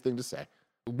craziest thing to say.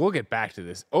 We'll get back to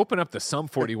this. Open up the Sum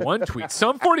 41 tweet.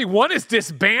 Sum 41 is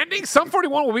disbanding? Sum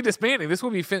 41 will be disbanding. This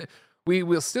will be we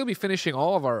will still be finishing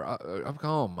all of our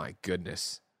oh my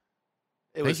goodness.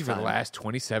 Thank you for the last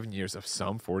 27 years of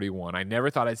Sum 41. I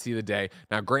never thought I'd see the day.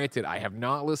 Now, granted, I have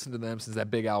not listened to them since that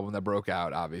big album that broke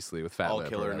out, obviously, with Fat Lip. All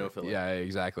killer, no filler. Yeah,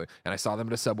 exactly. And I saw them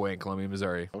at a Subway in Columbia,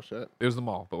 Missouri. Oh, shit. It was the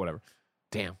mall, but whatever.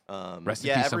 Damn. Rest in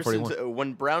yeah, peace, Sum 41. since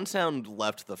when Brown Sound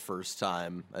left the first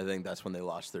time, I think that's when they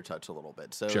lost their touch a little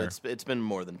bit. So it's been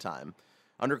more than time.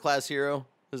 Underclass Hero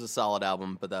is a solid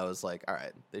album, but that was like, all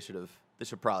right, they should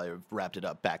probably have wrapped it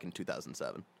up back in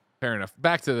 2007. Fair enough.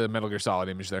 Back to the Metal Gear Solid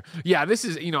image there. Yeah, this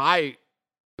is, I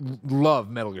love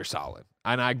Metal Gear Solid.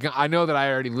 And I know that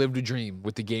I already lived a dream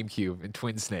with the GameCube and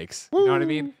Twin Snakes. You know what I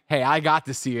mean? Hey, I got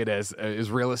to see it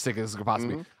as realistic as it could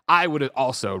possibly be. I would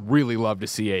also really love to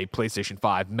see a PlayStation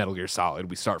 5 Metal Gear Solid.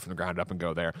 We start from the ground up and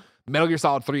go there. Metal Gear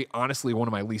Solid 3, honestly, one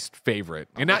of my least favorite.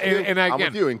 And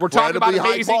again, we're talking about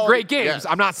amazing, great games. Yes.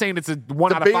 I'm not saying it's a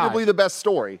 1 out of 5. Debatably the best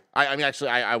story. I mean, actually,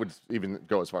 I would even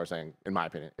go as far as saying, in my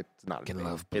opinion, it's not. I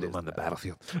love Bloom on the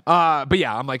battlefield. But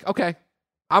yeah, I'm like, okay.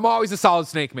 I'm always a Solid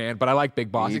Snake man, but I like Big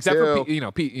Boss. Except for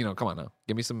come on now,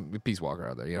 give me some Peace Walker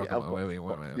out there. Come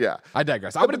on, yeah. I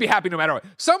digress. I'm gonna be happy no matter what.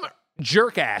 Some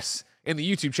jerk ass in the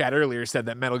YouTube chat earlier said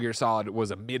that Metal Gear Solid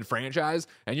was a mid franchise,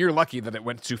 and you're lucky that it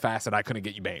went too fast that I couldn't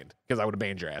get you banned because I would have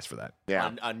banned your ass for that.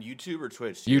 Yeah, on YouTube or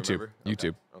Twitch? YouTube.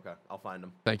 YouTube. Okay, I'll find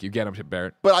them. Thank you. Get him,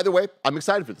 Barrett. But either way, I'm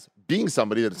excited for this. Being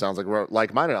somebody that sounds like we're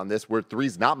like-minded on this, where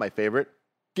 3's not my favorite.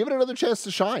 Give it another chance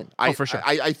to shine. For sure.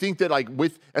 I think that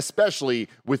especially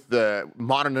with the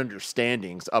modern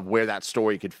understandings of where that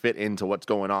story could fit into what's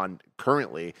going on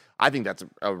currently, I think that's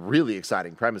a really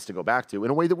exciting premise to go back to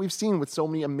in a way that we've seen with so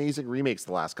many amazing remakes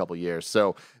the last couple of years.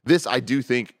 So this, I do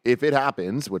think, if it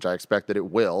happens, which I expect that it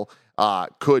will,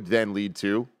 could then lead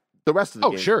to the rest of the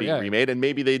games being remade, and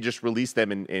maybe they just release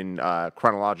them in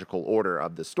chronological order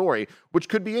of the story, which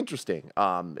could be interesting.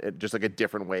 Just like a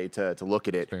different way to look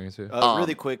at it.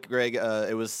 Really quick, Greg,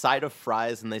 it was Side of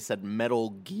Fries, and they said Metal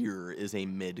Gear is a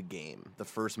mid-game, the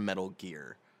first Metal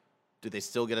Gear. Do they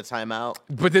still get a timeout?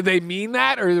 But did they mean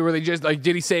that, or were they just like?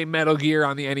 Did he say Metal Gear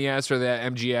on the NES or the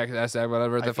MGX,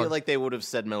 whatever? I feel like they would have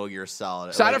said Metal Gear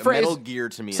Solid. Side of Fries, Metal Gear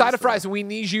to me. Side of Fries. We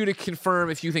need you to confirm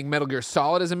if you think Metal Gear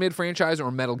Solid is a mid franchise or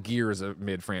Metal Gear is a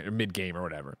mid game or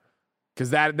whatever,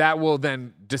 because that will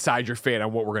then decide your fate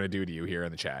on what we're going to do to you here in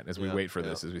the chat as we wait for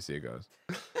this, as we see it goes.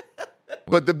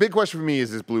 But the big question for me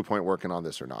is Blue Point working on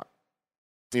this or not?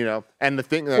 And the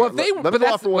thing. Well, if they, let me go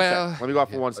off for 1 second. Let me go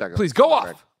off for 1 second. Please go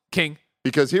off, King.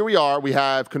 Because here we are. We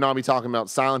have Konami talking about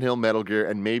Silent Hill, Metal Gear,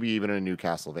 and maybe even a new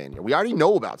Castlevania. We already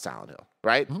know about Silent Hill,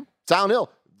 right? Mm-hmm. Silent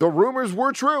Hill. The rumors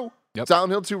were true. Yep.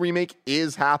 Silent Hill 2 remake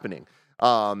is happening.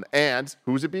 And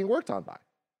who's it being worked on by?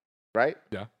 Right?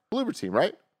 Yeah. Bloober Team,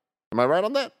 right? Am I right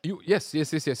on that? Yes.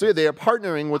 So yeah, they are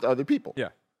partnering with other people. Yeah.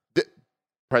 The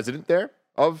president there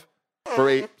for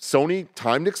a Sony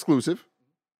timed exclusive,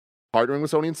 partnering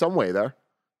with Sony in some way there.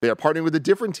 They are partnering with a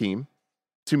different team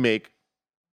to make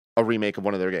a remake of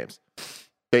one of their games.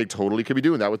 They totally could be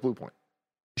doing that with Bluepoint.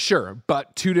 Sure,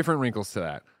 but two different wrinkles to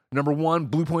that. Number one,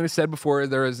 Bluepoint has said before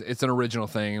it's an original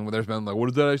thing, and there's been like, what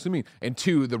does that actually mean? And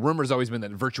two, the rumor's always been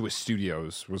that Virtuous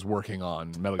Studios was working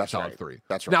on Metal Gear Solid 3.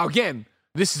 That's right. Now, again,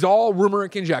 this is all rumor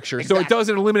and conjecture, so it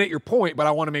doesn't eliminate your point, but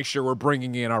I want to make sure we're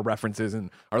bringing in our references and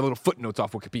our little footnotes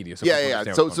off Wikipedia. So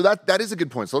that is a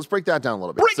good point. So let's break that down a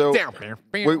little bit. Break it down.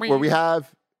 Where we have,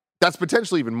 that's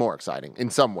potentially even more exciting in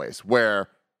some ways, where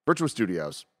Virtuous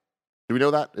Studios, do we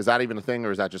know that? Is that even a thing,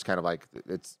 or is that just kind of like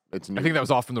it's new? I think that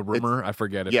was all from the rumor. I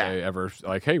forget if they ever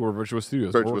like, hey, we're Virtuous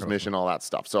Studios. Virtuous Mission, all that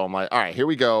stuff. So I'm like, all right, here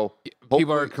we go.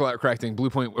 People are correcting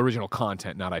Bluepoint original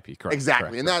content, not IP. Correct. Exactly.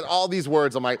 Correct. And that all these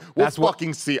words, I'm like, we'll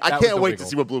fucking see. I can't wait to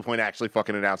see what Bluepoint actually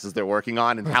fucking announces they're working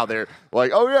on and how they're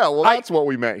like, oh yeah, well that's what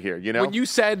we meant here. When you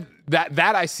said that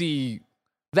I see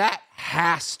that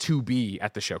has to be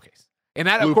at the showcase. And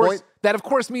that of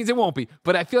course means it won't be,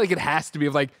 but I feel like it has to be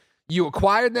of like, you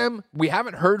acquired them. We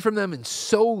haven't heard from them in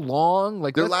so long.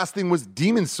 Like their last thing was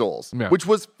Demon's Souls, which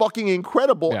was fucking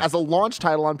incredible as a launch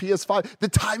title on PS5. The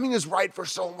timing is right for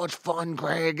so much fun,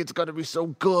 Greg. It's going to be so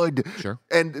good. Sure.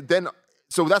 And then,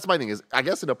 so that's my thing is, I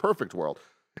guess in a perfect world,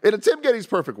 in a Tim Geddes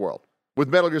perfect world with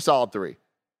Metal Gear Solid 3,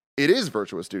 it is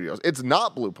Virtuous Studios. It's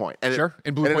not Bluepoint. And sure.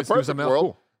 And Bluepoint's in a perfect world,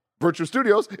 cool. Virtuous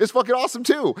Studios is fucking awesome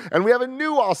too. And we have a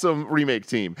new awesome remake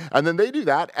team. And then they do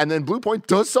that. And then Bluepoint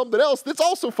does something else that's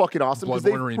also fucking awesome because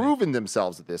they've proven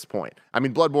themselves at this point. I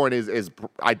mean, Bloodborne is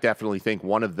I definitely think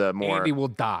one of the more... Andy will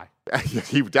die.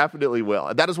 He definitely will.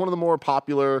 And that is one of the more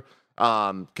popular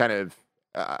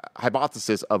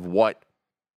hypothesis of what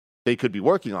they could be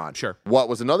working on. Sure. What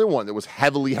was another one that was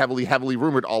heavily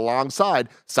rumored alongside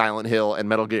Silent Hill and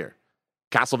Metal Gear?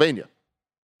 Castlevania.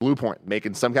 Bluepoint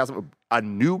making a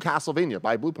new Castlevania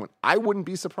by Bluepoint. I wouldn't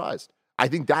be surprised. I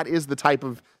think that is the type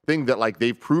of thing that like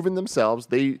they've proven themselves.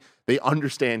 They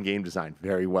understand game design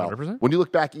very well. 100%. When you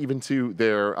look back even to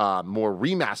their more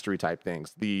remastery type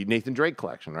things, the Nathan Drake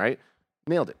collection, right?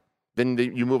 Nailed it. Then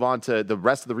you move on to the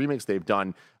rest of the remakes they've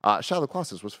done. Shadow of the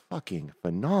Colossus was fucking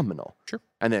phenomenal. Sure.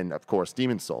 And then of course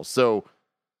Demon's Souls. So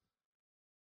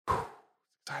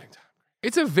exciting time.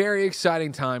 It's a very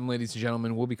exciting time, ladies and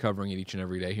gentlemen. We'll be covering it each and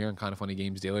every day here on Kind of Funny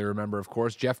Games Daily. Remember, of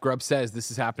course, Jeff Grubb says this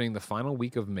is happening the final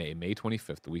week of May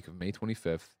 25th, the week of May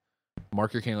 25th.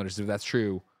 Mark your calendars. If that's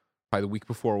true, probably the week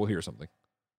before we'll hear something.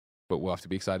 But we'll have to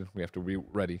be excited. We have to be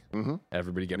ready. Mm-hmm.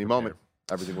 Everybody get any prepared. moment.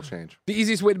 Everything will change. The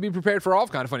easiest way to be prepared for all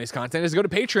of Kind of Funny's content is to go to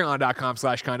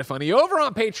patreon.com/kindoffunny. Over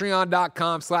on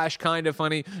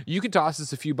patreon.com/kindoffunny, you can toss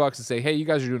us a few bucks and say, hey, you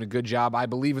guys are doing a good job. I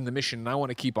believe in the mission, and I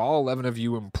want to keep all 11 of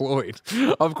you employed.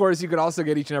 Of course, you could also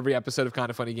get each and every episode of Kind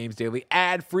of Funny Games Daily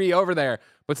ad-free over there.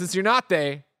 But since you're not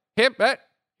there,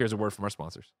 here's a word from our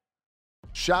sponsors.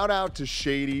 Shout out to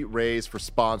Shady Rays for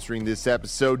sponsoring this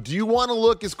episode. Do you want to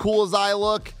look as cool as I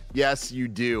look? Yes, you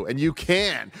do. And you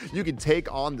can. You can take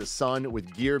on the sun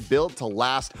with gear built to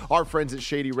last. Our friends at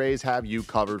Shady Rays have you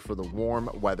covered for the warm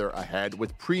weather ahead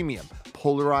with premium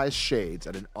polarized shades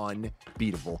at an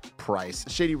unbeatable price.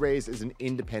 Shady Rays is an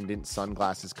independent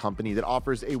sunglasses company that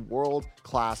offers a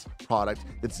world-class product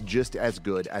that's just as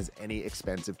good as any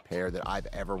expensive pair that I've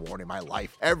ever worn in my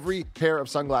life. Every pair of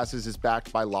sunglasses is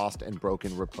backed by lost and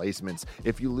broken replacements.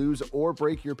 If you lose or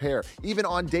break your pair, even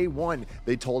on day one,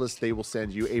 they told us they will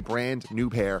send you a brand new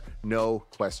pair, no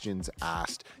questions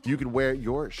asked. You can wear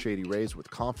your Shady Rays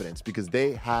with confidence because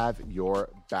they have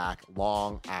your back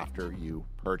long after you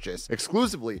purchase.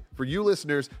 Exclusively for you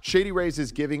listeners, Shady Rays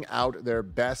is giving out their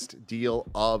best deal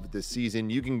of the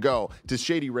season. You can go to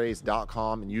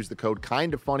shadyrays.com and use the code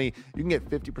KINDOFFUNNY. You can get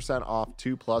 50% off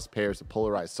 2+ pairs of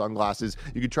polarized sunglasses.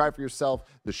 You can try for yourself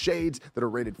the shades that are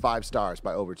rated 5 stars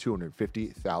by over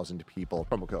 250,000 people.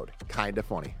 Promo code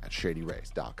KINDOFFUNNY at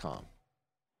shadyrays.com.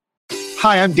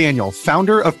 Hi, I'm Daniel,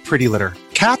 founder of Pretty Litter.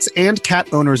 Cats and cat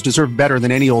owners deserve better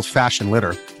than any old-fashioned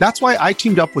litter. That's why I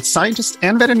teamed up with scientists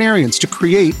and veterinarians to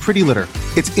create Pretty Litter.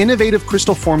 Its innovative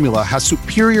crystal formula has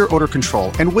superior odor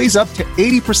control and weighs up to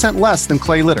 80% less than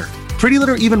clay litter. Pretty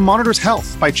Litter even monitors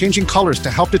health by changing colors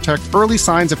to help detect early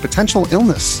signs of potential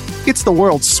illness. It's the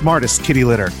world's smartest kitty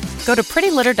litter. Go to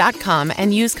prettylitter.com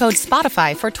and use code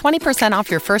SPOTIFY for 20%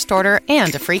 off your first order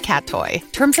and a free cat toy.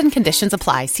 Terms and conditions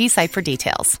apply. See site for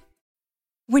details.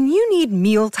 When you need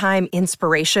mealtime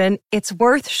inspiration, it's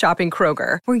worth shopping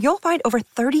Kroger, where you'll find over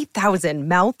 30,000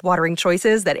 mouth-watering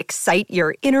choices that excite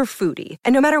your inner foodie.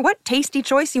 And no matter what tasty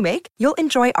choice you make, you'll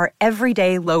enjoy our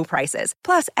everyday low prices,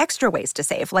 plus extra ways to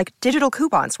save, like digital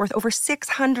coupons worth over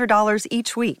 $600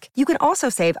 each week. You can also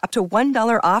save up to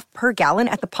 $1 off per gallon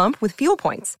at the pump with fuel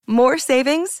points. More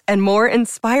savings and more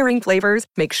inspiring flavors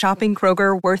make shopping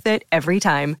Kroger worth it every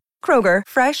time. Kroger,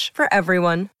 fresh for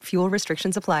everyone. Fuel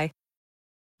restrictions apply.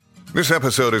 This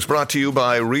episode is brought to you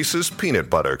by Reese's Peanut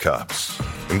Butter Cups.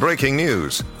 In breaking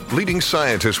news, leading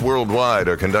scientists worldwide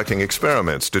are conducting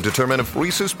experiments to determine if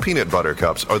Reese's Peanut Butter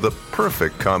Cups are the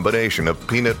perfect combination of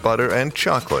peanut butter and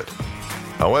chocolate.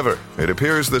 However, it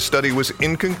appears the study was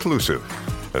inconclusive,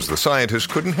 as the scientists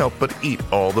couldn't help but eat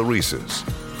all the Reese's.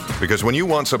 Because when you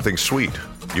want something sweet,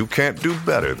 you can't do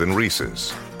better than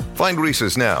Reese's. Find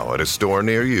Reese's now at a store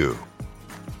near you.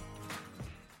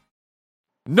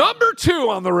 Number 2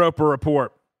 on the Roper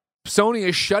Report. Sony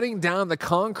is shutting down the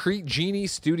Concrete Genie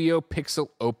Studio Pixel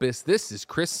Opus. This is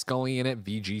Chris Scullion at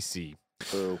VGC.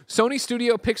 Sony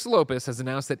Studio Pixel Opus has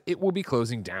announced that it will be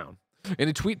closing down. In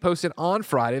a tweet posted on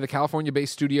Friday, the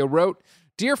California-based studio wrote,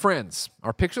 "Dear friends,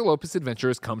 our Pixel Opus adventure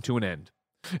has come to an end.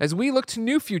 As we look to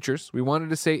new futures, we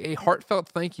wanted to say a heartfelt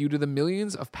thank you to the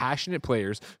millions of passionate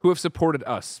players who have supported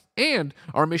us and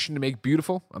our mission to make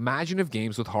beautiful, imaginative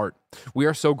games with heart. We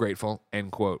are so grateful,"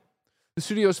 end quote. The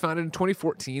studio was founded in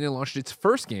 2014 and launched its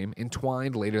first game,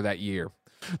 Entwined, later that year.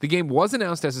 The game was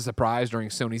announced as a surprise during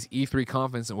Sony's E3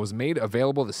 conference and was made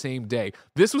available the same day.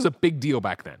 This was a big deal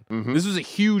back then. Mm-hmm. This was a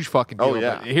huge fucking deal. Oh,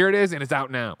 yeah. But here it is, and it's out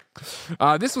now.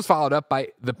 This was followed up by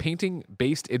the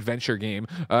painting-based adventure game,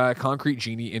 Concrete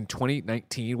Genie, in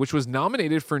 2019, which was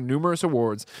nominated for numerous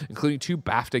awards, including 2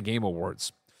 BAFTA Game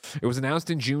Awards. It was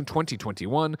announced in June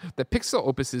 2021 that Pixel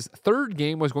Opus's third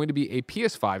game was going to be a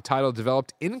PS5 title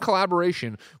developed in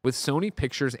collaboration with Sony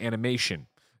Pictures Animation.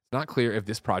 Not clear if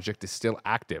this project is still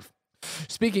active.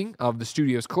 Speaking of the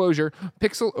studio's closure,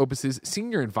 Pixel Opus's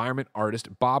senior environment artist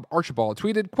Bob Archibald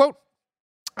tweeted, quote,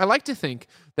 "I like to think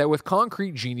that with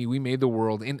Concrete Genie, we made the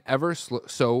world an ever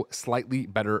so slightly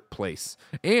better place.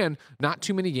 And not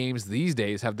too many games these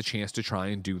days have the chance to try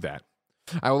and do that.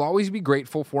 I will always be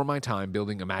grateful for my time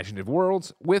building imaginative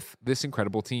worlds with this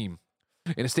incredible team."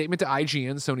 In a statement to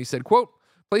IGN, Sony said, quote,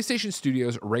 "PlayStation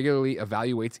Studios regularly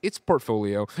evaluates its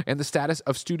portfolio and the status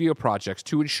of studio projects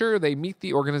to ensure they meet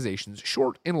the organization's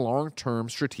short and long-term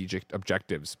strategic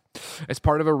objectives. As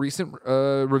part of a recent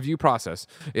review process,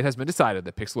 it has been decided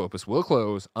that Pixel Opus will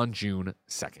close on June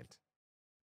 2nd.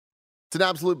 It's an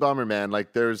absolute bummer, man.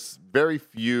 Like, there's very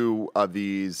few of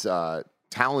these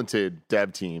talented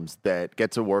dev teams that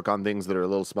get to work on things that are a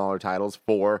little smaller titles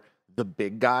for the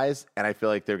big guys, and I feel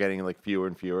like they're getting like fewer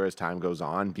and fewer as time goes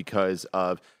on because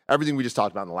of everything we just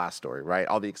talked about in the last story, right?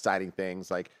 All the exciting things.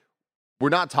 Like, we're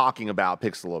not talking about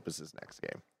Pixel Opus's next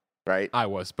game, right? I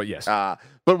was, but yes.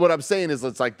 But what I'm saying is,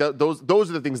 it's like those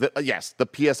are the things that yes, the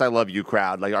PS I Love You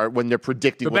crowd like are when they're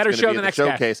predicting what's going to be in the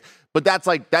showcase. But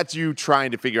that's you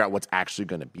trying to figure out what's actually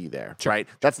going to be there, right?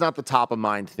 That's not the top of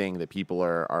mind thing that people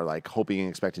are like hoping and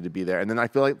expecting to be there. And then I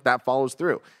feel like that follows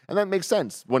through, and that makes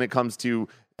sense when it comes to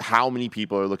how many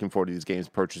people are looking forward to these games,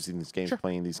 purchasing these games,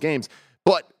 playing these games.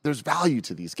 But there's value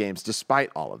to these games despite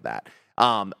all of that.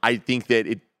 I think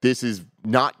that this is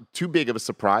not too big of a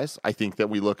surprise. I think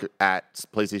that we look at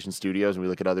PlayStation Studios and we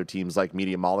look at other teams like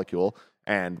Media Molecule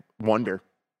and wonder,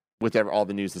 with all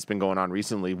the news that's been going on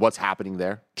recently, what's happening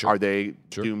there? Are they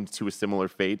doomed to a similar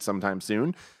fate sometime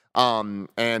soon?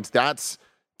 And that's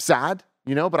sad,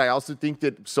 but I also think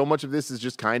that so much of this is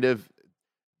just kind of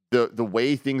the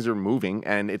way things are moving,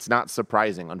 and it's not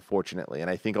surprising, unfortunately. And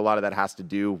I think a lot of that has to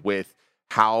do with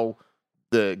how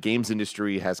the games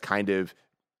industry has kind of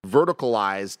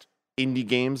verticalized indie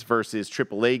games versus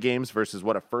AAA games versus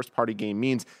what a first-party game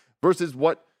means versus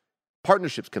what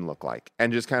partnerships can look like.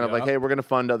 And just kind of like, hey, we're going to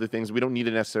fund other things. We don't need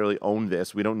to necessarily own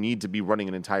this. We don't need to be running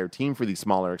an entire team for these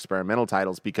smaller experimental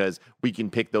titles because we can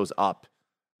pick those up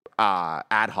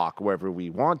ad hoc wherever we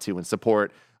want to and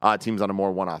support teams on a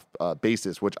more one-off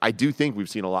basis, which I do think we've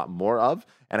seen a lot more of,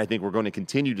 and I think we're going to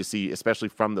continue to see, especially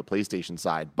from the PlayStation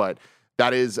side. But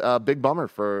that is a big bummer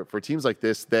for teams like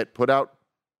this that put out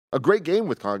a great game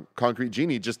with Concrete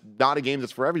Genie, just not a game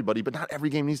that's for everybody, but not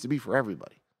every game needs to be for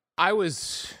everybody. I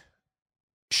was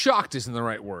shocked isn't the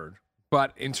right word,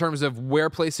 but in terms of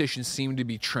where PlayStation seemed to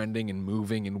be trending and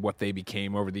moving and what they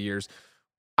became over the years,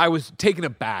 I was taken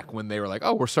aback when they were like,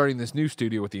 "Oh, we're starting this new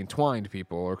studio with the Entwined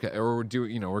people, or we're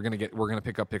doing, we're gonna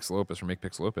pick up Pixel Opus or make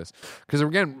Pixel Opus." Because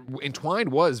again,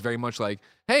 Entwined was very much like,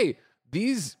 "Hey,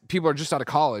 these people are just out of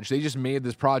college. They just made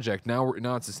this project. Now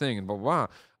it's this thing," and blah blah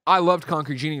blah. I loved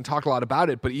Concrete Genie and talked a lot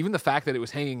about it, but even the fact that it was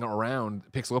hanging around,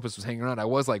 Pixel Opus was hanging around, I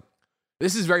was like,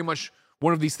 this is very much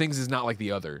one of these things is not like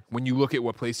the other when you look at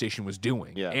what PlayStation was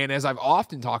doing. Yeah. And as I've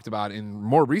often talked about in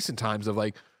more recent times of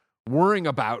like worrying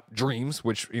about Dreams,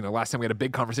 which, last time we had a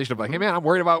big conversation of like, hey man, I'm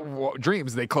worried about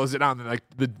Dreams. They closed it down like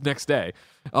the next day.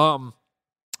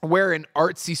 Where an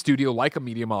artsy studio like a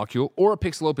Media Molecule or a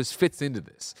Pixel Opus fits into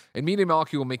this. And Media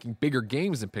Molecule making bigger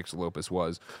games than Pixel Opus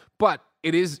was. But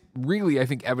it is really, I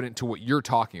think, evident to what you're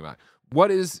talking about.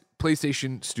 What is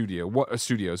PlayStation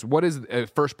Studios? What is a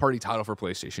first-party title for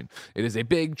PlayStation? It is a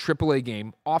big AAA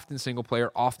game, often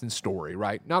single-player, often story,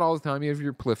 right? Not all the time. You have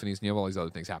your polyphonies and you have all these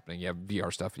other things happening. You have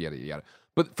VR stuff, yada, yada, yada.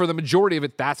 But for the majority of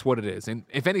it, that's what it is. And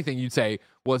if anything, you'd say,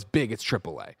 well, it's big, it's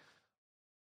AAA.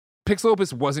 Pixel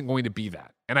Opus wasn't going to be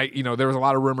that. And there was a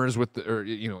lot of rumors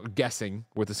guessing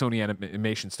with the Sony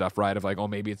animation stuff, right? Of like, oh,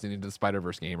 maybe it's an Into the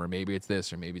Spider-Verse game, or maybe it's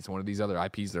this, or maybe it's one of these other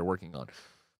IPs they're working on.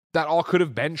 That all could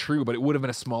have been true, but it would have been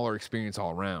a smaller experience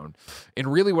all around.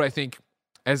 And really what I think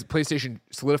as PlayStation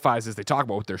solidifies as they talk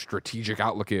about what their strategic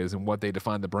outlook is and what they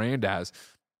define the brand as,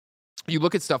 you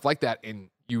look at stuff like that and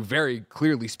you very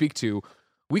clearly speak to,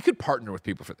 we could partner with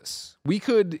people for this. We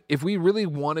could, if we really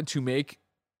wanted to make,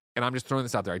 and I'm just throwing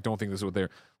this out there, I don't think this is what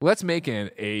let's make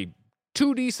a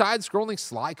 2D side-scrolling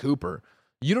Sly Cooper.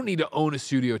 You don't need to own a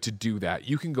studio to do that.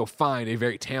 You can go find a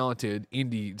very talented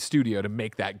indie studio to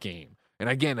make that game. And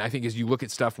again, I think as you look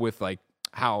at stuff with like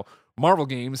how Marvel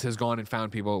Games has gone and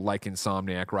found people like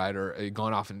Insomniac, right? Or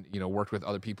gone off and, worked with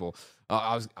other people.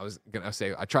 I was going to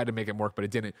say, I tried to make it work, but it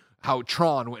didn't. How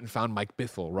Tron went and found Mike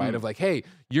Bithell, right? Of like, hey,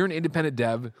 you're an independent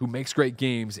dev who makes great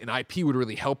games and IP would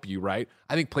really help you, right?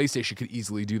 I think PlayStation could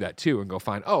easily do that too and go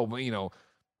find,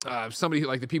 somebody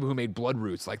like the people who made Blood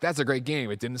Roots, like that's a great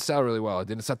game. It didn't sell really well. It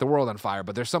didn't set the world on fire,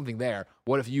 but there's something there.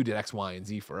 What if you did X, Y, and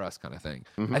Z for us kind of thing?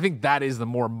 Mm-hmm. I think that is the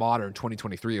more modern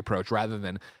 2023 approach rather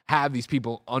than have these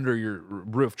people under your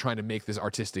roof trying to make this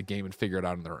artistic game and figure it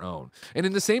out on their own. And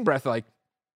in the same breath, like,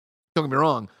 don't get me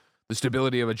wrong, the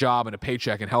stability of a job and a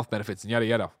paycheck and health benefits and yada,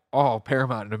 yada, all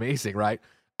paramount and amazing, right?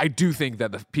 I do think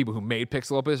that the people who made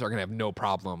Pixel Opus are going to have no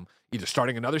problem either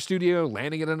starting another studio,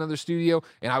 landing at another studio.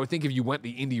 And I would think if you went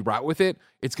the indie route with it,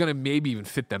 it's going to maybe even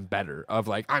fit them better. Of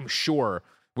like, I'm sure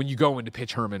when you go into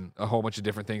pitch Herman a whole bunch of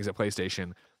different things at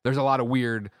PlayStation, there's a lot of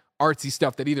weird artsy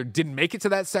stuff that either didn't make it to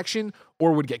that section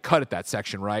or would get cut at that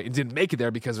section, right? And didn't make it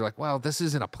there because they're like, well, this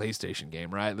isn't a PlayStation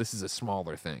game, right? This is a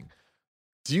smaller thing.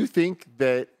 Do you think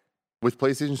that with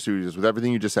PlayStation Studios, with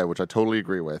everything you just said, which I totally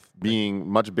agree with, being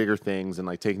much bigger things and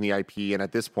like taking the IP, and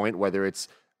at this point, whether it's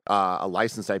a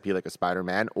licensed IP like a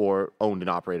Spider-Man or owned and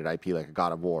operated IP like a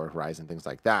God of War, Horizon, things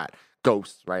like that,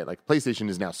 Ghosts, right? Like PlayStation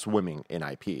is now swimming in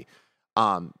IP.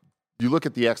 You look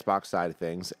at the Xbox side of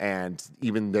things, and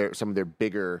even some of their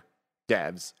bigger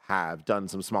devs have done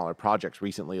some smaller projects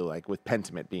recently, like with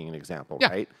Pentiment being an example,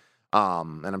 right?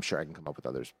 And I'm sure I can come up with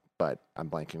others, but I'm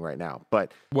blanking right now.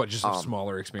 But what, just some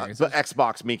smaller experiences? But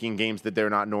Xbox making games that they're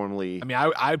not normally. I mean,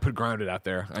 I put Grounded out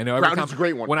there. I know Grounded's a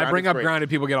great one. When I bring up Grounded,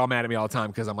 people get all mad at me all the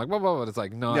time because I'm like, whoa. It's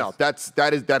like, no. That's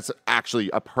actually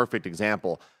a perfect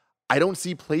example. I don't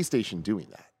see PlayStation doing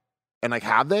that. And like,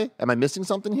 have they? Am I missing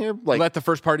something here? Like, let the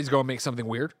first parties go and make something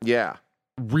weird? Yeah.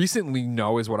 Recently,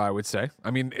 no, is what I would say. I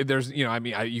mean, there's,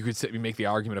 you could make the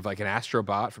argument of like an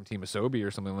Astrobot from Team Asobi or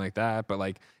something like that. But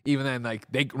like, even then, like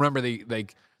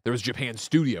there was Japan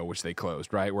Studio, which they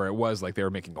closed, right? Where it was like they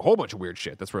were making a whole bunch of weird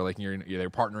shit. That's where like they're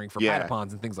partnering for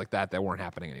Patapons and things like that weren't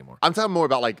happening anymore. I'm talking more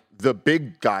about like the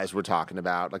big guys we're talking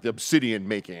about, like the Obsidian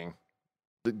making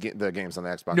the games on the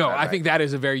Xbox. No, I think that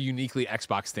is a very uniquely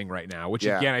Xbox thing right now, which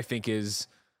again, I think is,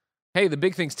 hey, the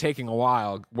big thing's taking a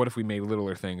while. What if we made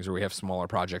littler things, or we have smaller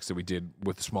projects that we did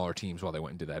with smaller teams while they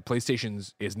went and did that?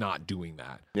 PlayStation's is not doing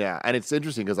that. Yeah, and it's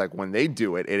interesting because like when they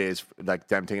do it, it is like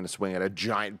them taking a swing at a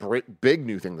giant, big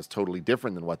new thing that's totally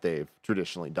different than what they've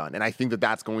traditionally done. And I think that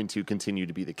that's going to continue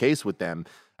to be the case with them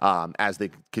as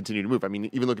they continue to move. I mean,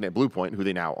 even looking at Bluepoint, who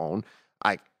they now own,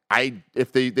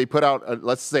 if they put out,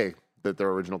 let's say that their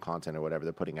original content or whatever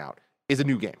they're putting out is a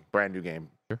new game, brand new game.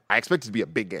 Sure. I expect it to be a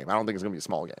big game. I don't think it's going to be a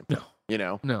small game.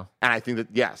 No. No. And I think that,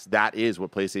 yes, that is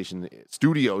what PlayStation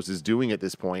Studios is doing at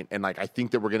this point. And like, I think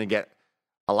that we're going to get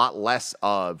a lot less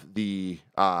of the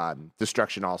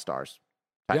Destruction All-Stars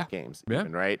type games,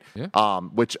 even, right? Yeah.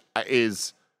 Which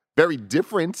is very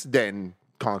different than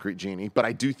Concrete Genie, but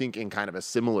I do think in kind of a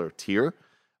similar tier.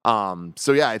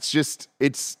 So yeah,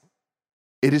 it's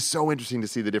it is so interesting to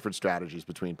see the different strategies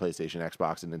between PlayStation,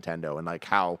 Xbox, and Nintendo, and like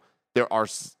how there are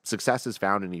successes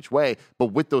found in each way. But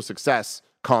with those success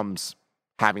comes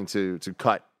having to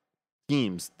cut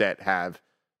teams that have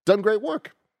done great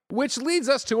work. Which leads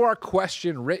us to our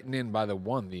question written in by the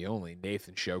one, the only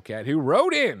Nathan Showcat, who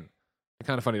wrote in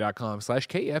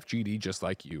kindoffunny.com/KFGD, just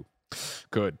like you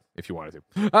could if you wanted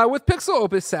to. With Pixel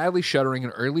Opus sadly shuttering in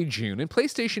early June and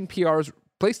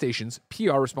PlayStation's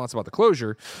PR response about the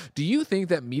closure, do you think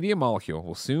that Media Molecule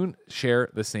will soon share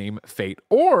the same fate,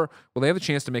 or will they have a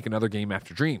chance to make another game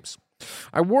after Dreams?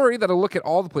 I worry that a look at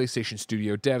all the PlayStation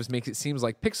Studio devs makes it seem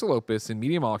like Pixel Opus and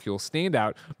Media Molecule stand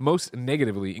out most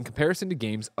negatively in comparison to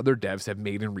games other devs have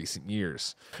made in recent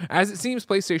years, as it seems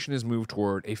PlayStation has moved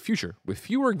toward a future with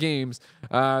fewer games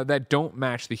that don't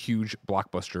match the huge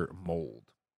blockbuster mold.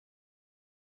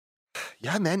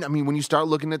 Yeah, man. I mean, when you start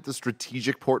looking at the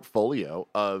strategic portfolio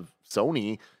of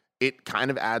Sony, it kind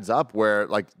of adds up where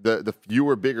like the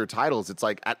fewer bigger titles, it's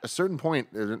like at a certain point,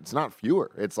 it's not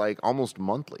fewer. It's like almost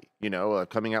monthly,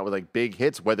 coming out with like big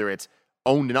hits, whether it's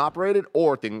owned and operated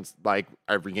or things like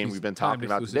every game we've been talking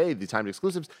about today, the timed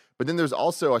exclusives. But then there's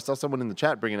also, I saw someone in the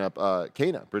chat bringing up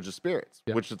Kena, Bridge of Spirits,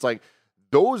 which it's like,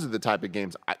 those are the type of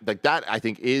games like that I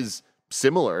think is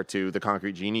similar to the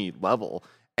Concrete Genie level.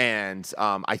 And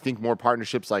I think more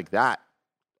partnerships like that,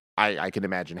 I can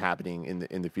imagine happening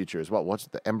in the future as well. What's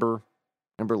the Ember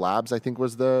Labs? I think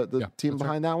was the team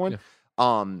behind that one.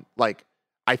 Yeah. Like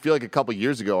I feel like a couple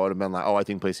years ago I would have been like, oh, I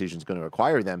think PlayStation's going to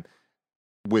acquire them.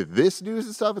 With this news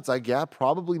and stuff, it's like, yeah,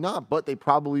 probably not, but they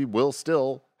probably will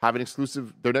still have an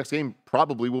exclusive. Their next game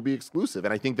probably will be exclusive,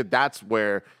 and I think that's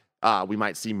where we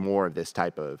might see more of this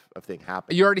type of thing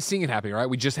happen. You're already seeing it happening, right?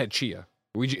 We just had Chia.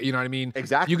 You know what I mean?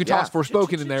 Exactly. You could toss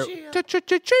Forspoken in there,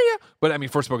 but I mean,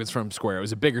 Forspoken's from Square. It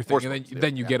was a bigger thing, and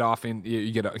then you get off in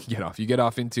you get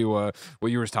off into what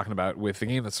you were talking about with the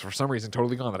game that's for some reason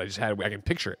totally gone that I just had. I can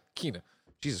picture it. Kena.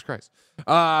 Jesus Christ.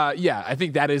 Yeah, I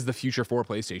think that is the future for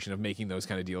PlayStation of making those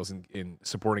kind of deals and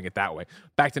supporting it that way.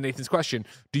 Back to Nathan's question: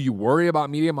 do you worry about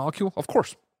Media Molecule? Of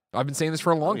course. I've been saying this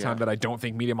for a long time that I don't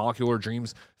think Media Molecule or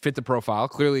Dreams fit the profile.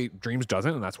 Clearly, Dreams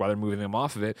doesn't, and that's why they're moving them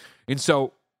off of it. And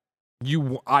so.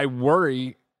 I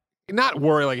worry, not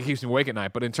worry like it keeps me awake at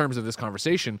night, but in terms of this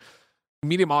conversation,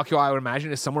 Media Molecule, I would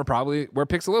imagine, is somewhere probably where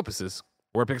Pixel Opus is,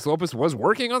 where Pixel Opus was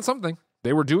working on something.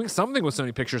 They were doing something with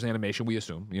Sony Pictures Animation, we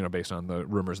assume, based on the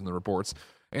rumors and the reports.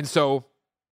 And so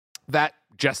that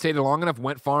gestated long enough,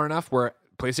 went far enough where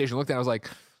PlayStation looked at it and was like,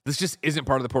 this just isn't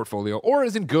part of the portfolio or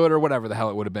isn't good or whatever the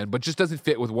hell it would have been, but just doesn't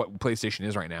fit with what PlayStation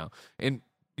is right now. And,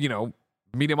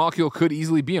 Media Molecule could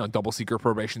easily be on double secret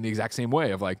probation the exact same way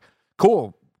of like,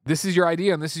 cool, this is your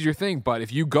idea and this is your thing, but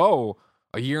if you go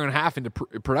a year and a half into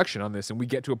production on this and we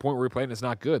get to a point where we play and it's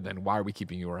not good, then why are we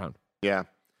keeping you around? Yeah.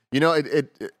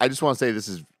 I just want to say this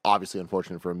is obviously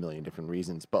unfortunate for a million different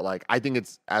reasons, but like I think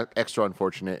it's extra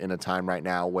unfortunate in a time right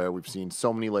now where we've seen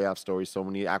so many layoff stories, so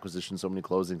many acquisitions, so many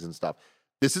closings and stuff.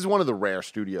 This is one of the rare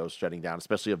studios shutting down,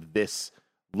 especially of this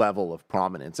level of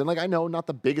prominence. And like I know not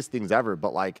the biggest things ever,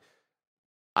 but like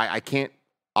I can't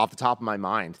off the top of my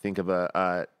mind think of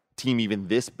a team even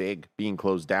this big being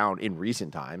closed down in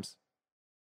recent times.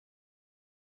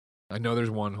 I know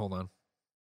there's one. Hold on.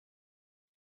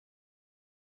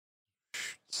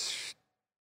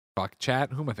 Fuck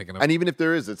chat. Who am I thinking of? And even if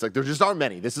there is, it's like there just aren't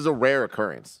many. This is a rare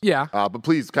occurrence. Yeah. But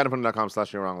please,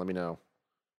 kindoffunny.com/you're-wrong. Let me know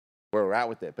where we're at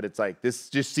with it. But it's like this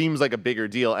just seems like a bigger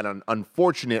deal and an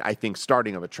unfortunate, I think,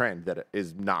 starting of a trend that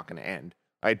is not going to end.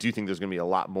 I do think there's going to be a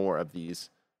lot more of these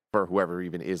for whoever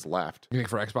even is left. You think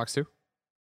for Xbox too?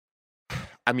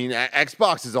 I mean,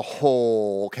 Xbox is a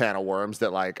whole can of worms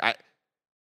that like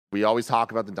we always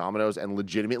talk about the dominoes, and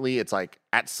legitimately it's like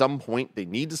at some point they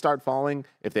need to start falling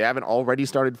if they haven't already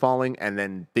started falling, and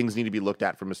then things need to be looked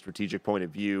at from a strategic point of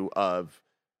view of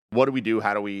what do we do?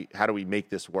 How do we make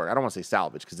this work? I don't want to say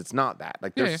salvage because it's not that.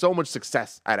 Like there's so much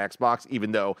success at Xbox,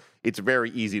 even though it's very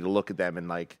easy to look at them and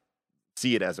like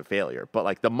see it as a failure. But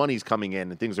like the money's coming in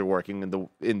and things are working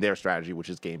in their strategy, which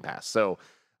is Game Pass. So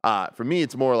for me,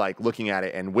 it's more like looking at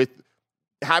it and with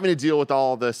having to deal with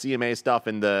all the CMA stuff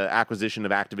and the acquisition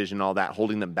of Activision and all that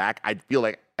holding them back, I feel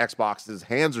like Xbox's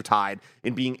hands are tied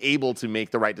in being able to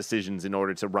make the right decisions in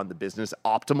order to run the business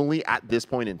optimally at this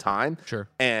point in time. Sure.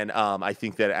 And I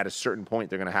think that at a certain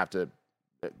point, they're going to have to,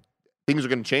 things are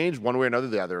going to change one way or another.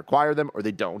 They either acquire them or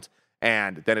they don't.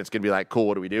 And then it's going to be like, cool,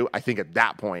 what do we do? I think at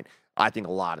that point, I think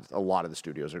a lot of the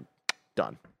studios are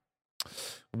done.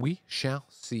 We shall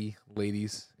see,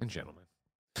 ladies and gentlemen.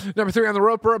 Number 3 on the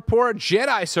Roper Report,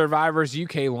 Jedi Survivors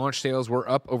UK launch sales were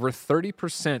up over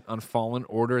 30% on Fallen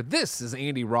Order. This is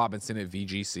Andy Robinson at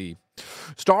VGC.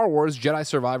 Star Wars Jedi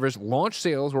Survivors launch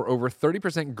sales were over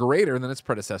 30% greater than its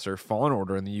predecessor, Fallen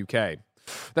Order, in the UK.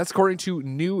 That's according to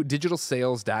new digital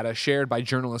sales data shared by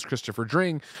journalist Christopher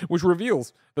Dring, which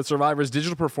reveals that Survivor's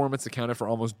digital performance accounted for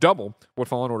almost double what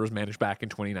Fallen Orders managed back in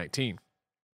 2019.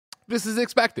 This is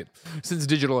expected, since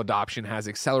digital adoption has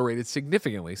accelerated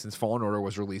significantly since Fallen Order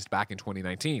was released back in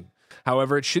 2019.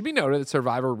 However, it should be noted that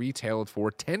Survivor retailed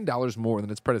for $10 more than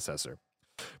its predecessor.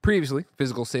 Previously,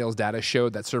 physical sales data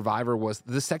showed that Survivor was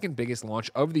the second biggest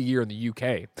launch of the year in the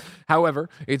UK. However,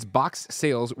 its box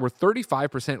sales were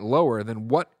 35% lower than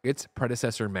what its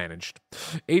predecessor managed.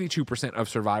 82% of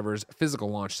Survivor's physical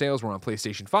launch sales were on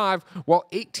PlayStation 5, while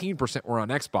 18% were on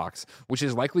Xbox, which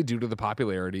is likely due to the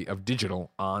popularity of digital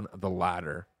on the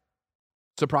latter.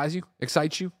 Surprise you?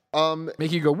 Excite you?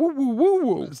 Make you go woo woo woo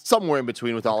woo? Somewhere in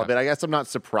between with all of it. I guess I'm not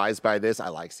surprised by this. I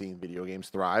like seeing video games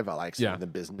thrive. I like seeing the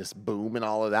business boom and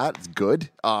all of that. It's good.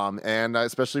 And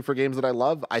especially for games that I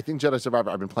love. I think Jedi Survivor,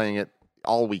 I've been playing it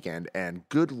all weekend, and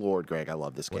good Lord, Greg, I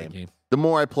love this game. The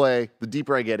more I play, the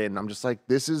deeper I get in. I'm just like,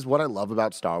 this is what I love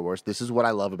about Star Wars. This is what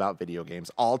I love about video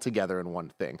games, all together in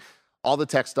one thing. All the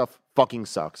tech stuff fucking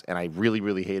sucks, and I really,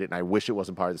 really hate it, and I wish it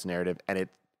wasn't part of this narrative, and it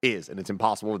is, and it's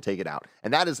impossible to take it out.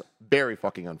 And that is very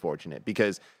fucking unfortunate,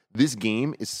 because this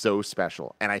game is so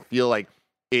special, and I feel like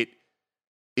it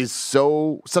is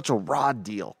such a raw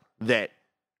deal that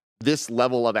this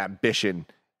level of ambition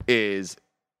is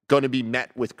going to be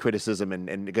met with criticism and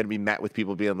going to be met with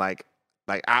people being like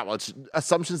well, it's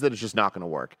assumptions that it's just not going to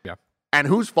work. Yeah. And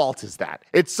whose fault is that?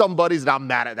 It's somebody's, and I'm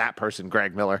mad at that person,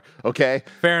 Greg Miller. Okay?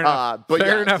 Fair enough. But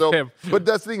Fair enough, Tim. But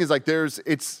the thing is, like,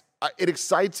 it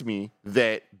excites me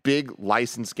that big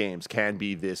licensed games can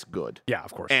be this good. Yeah,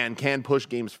 of course. And can push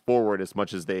games forward as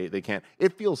much as they can.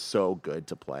 It feels so good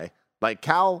to play. Like,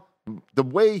 Cal, the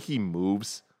way he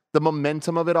moves, the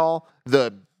momentum of it all,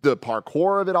 the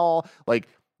parkour of it all, like,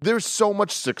 there's so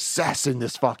much success in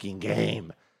this fucking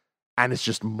game. And it's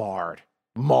just marred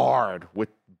with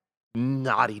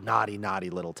naughty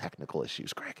little technical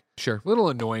issues, Greg. Sure. Little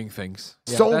annoying things.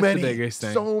 Yeah, so that's many. The biggest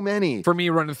thing. So many. For me,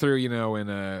 running through,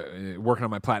 and working on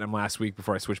my Platinum last week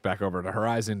before I switched back over to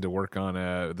Horizon to work on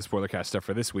the spoiler cast stuff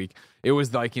for this week, it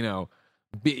was like,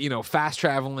 fast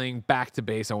traveling back to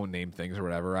base. I won't name things or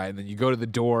whatever, right? And then you go to the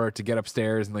door to get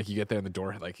upstairs, and like you get there, and the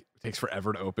door like takes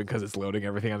forever to open because it's loading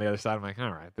everything on the other side. I'm like,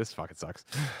 all right, this fucking sucks.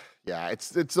 Yeah,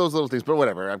 it's those little things, but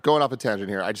whatever. I'm going off a tangent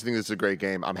here. I just think this is a great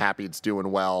game. I'm happy it's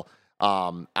doing well.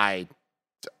 I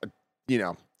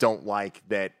don't like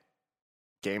that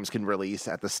games can release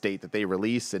at the state that they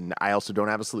release, and I also don't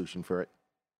have a solution for it.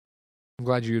 I'm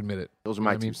glad you admit it. Those are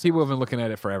my people have been looking at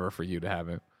it forever for you to have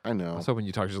it. I know. I was hoping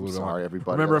you talked just a little bit more. Sorry,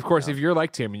 everybody. Remember, of course, if you're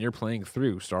like Tim and you're playing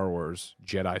through Star Wars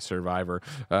Jedi Survivor,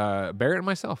 Barrett and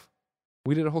myself,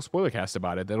 we did a whole spoiler cast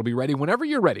about it. That'll be ready whenever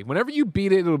you're ready. Whenever you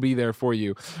beat it, it'll be there for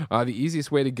you. The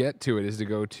easiest way to get to it is to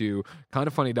go to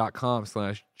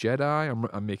kindoffunny.com/Jedi.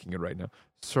 I'm making it right now.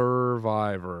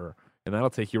 Survivor. And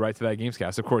that'll take you right to that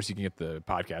Gamescast. Of course, you can get the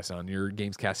podcast on your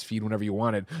Gamescast feed whenever you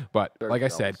want it. But like I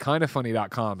said,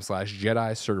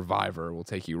 kindoffunny.com/Jedi Survivor will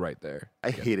take you right there. I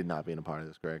hated not being a part of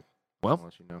this, Greg.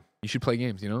 Well, you should play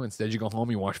games, Instead, you go home,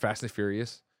 you watch Fast and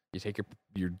Furious. You take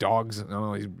your dogs, I don't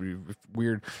know, these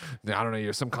weird, I don't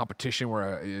know, some competition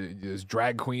where this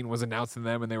drag queen was announcing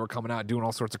them and they were coming out doing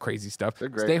all sorts of crazy stuff. They're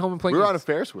great. Stay home and play We games. were on a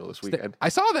Ferris wheel this weekend. I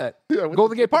saw that. Yeah,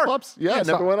 Golden Gate Park. Pups. Yeah, I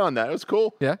never went on that. It was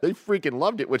cool. Yeah. They freaking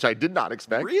loved it, which I did not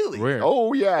expect. Really? Weird.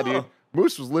 Oh, yeah, dude.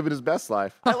 Moose was living his best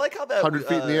life. I like how that 100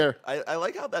 feet in the air. I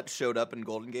like how that showed up in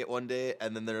Golden Gate one day,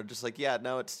 and then they're just like, "Yeah,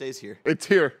 now it stays here." It's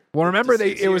here. Well, remember,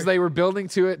 Just they were building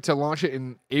to launch it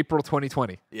in April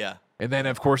 2020. Yeah. And then,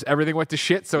 of course, everything went to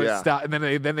shit, so Yeah. it stopped. And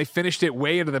then they finished it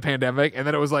way into the pandemic, and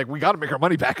then it was like, we got to make our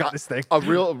money back on this thing. A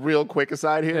real quick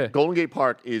aside here. Yeah. Golden Gate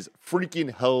Park is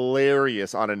freaking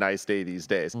hilarious on a nice day these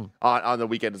days. On the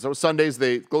weekend. So Sundays,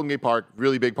 Golden Gate Park,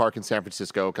 really big park in San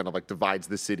Francisco, kind of like divides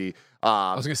the city.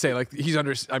 I was gonna say, like,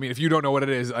 if you don't know what it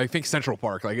is, I think Central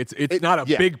Park. Like, it's not a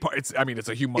big park. It's a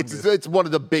humongous. It's one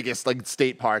of the biggest like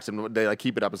state parks, and they like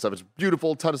keep it up and stuff. It's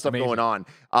beautiful, ton of stuff Amazing. going on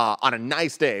a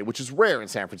nice day, which is rare in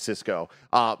San Francisco.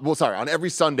 On every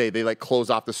Sunday they like close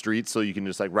off the streets so you can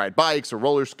just like ride bikes or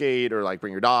roller skate or like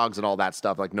bring your dogs and all that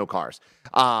stuff. Like no cars,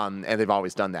 and they've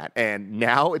always done that. And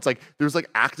now it's like there's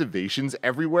like activations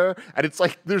everywhere, and it's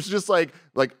like there's just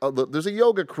there's a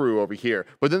yoga crew over here,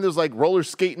 but then there's like roller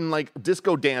skating, like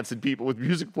disco dancing people with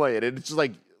music playing, and it's just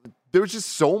like there was just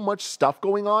so much stuff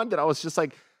going on that I was just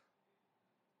like,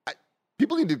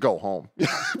 People need to go home.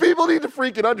 People need to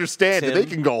freaking understand that they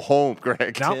can go home,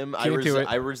 Greg. Nope, Tim, I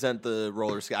resent the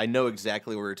roller skate. I know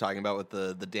exactly what we're talking about with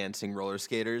the dancing roller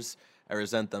skaters. I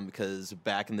resent them because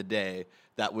back in the day,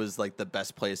 that was like the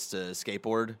best place to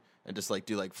skateboard and just like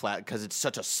do like flat because it's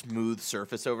such a smooth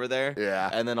surface over there. Yeah.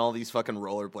 And then all these fucking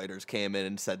rollerbladers came in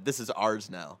and said, "This is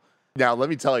ours now." Now, let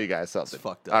me tell you guys something. It's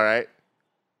fucked up. All right?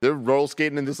 They're roller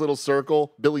skating in this little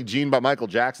circle. Billie Jean by Michael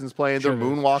Jackson's playing. They're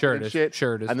moonwalking and shit.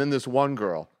 Sure it is. And then this one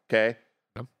girl, okay?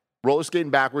 Yep. Roller skating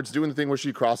backwards, doing the thing where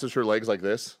she crosses her legs like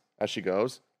this as she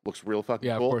goes. Looks real fucking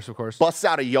cool. Of course. Busts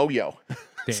out a yo-yo.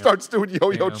 Starts doing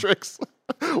yo-yo tricks.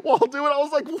 While doing it, I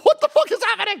was like, what the fuck is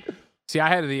happening? See, I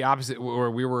had the opposite where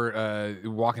we were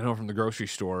walking home from the grocery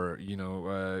store,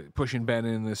 pushing Ben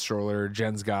in the stroller.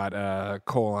 Jen's got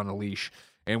Cole on a leash.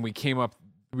 And we came at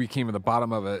the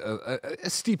bottom of a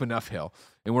steep enough hill,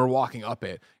 and we're walking up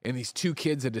it. And these two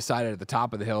kids had decided at the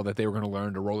top of the hill that they were going to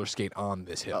learn to roller skate on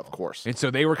this hill. Of course. And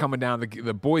so they were coming down.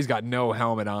 The boy's got no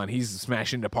helmet on. He's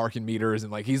smashing into parking meters,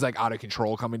 and like he's like out of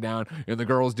control coming down. And the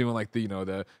girl's doing like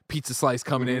the pizza slice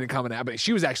coming in and coming out. But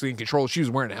she was actually in control. She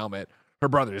was wearing a helmet. Her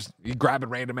brother's grabbing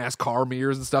random ass car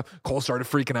mirrors and stuff. Cole started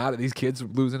freaking out at these kids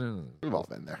losing it. We've all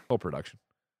been there. Whole production.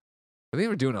 I think they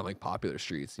were doing it on like popular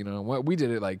streets. We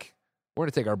did it like. We're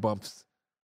going to take our bumps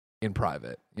in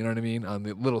private. You know what I mean? On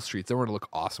the little streets. Then we're going to look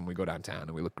awesome when we go downtown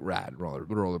and we look rad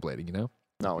rollerblading,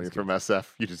 No, when you're from SF,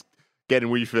 you just get in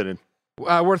where you fit in.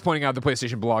 Worth pointing out, the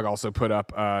PlayStation blog also put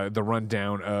up the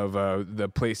rundown of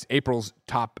April's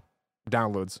top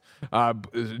downloads.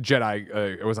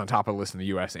 Jedi was on top of the list in the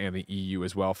US and the EU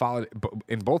as well, followed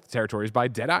in both territories by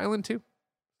Dead Island 2.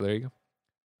 So there you go.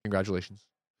 Congratulations.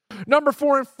 Number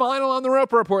 4 and final on the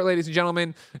Roper Report, ladies and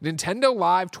gentlemen. Nintendo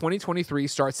Live 2023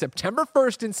 starts September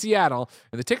 1st in Seattle,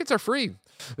 and the tickets are free.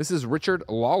 This is Richard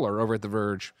Lawler over at The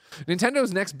Verge.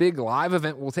 Nintendo's next big live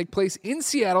event will take place in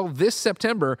Seattle this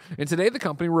September, and today the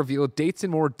company revealed dates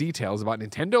and more details about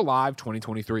Nintendo Live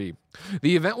 2023.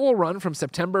 The event will run from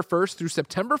September 1st through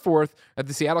September 4th at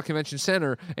the Seattle Convention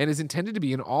Center and is intended to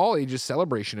be an all-ages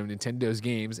celebration of Nintendo's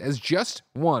games as just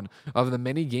one of the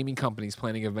many gaming companies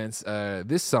planning events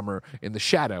this summer in the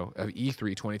shadow of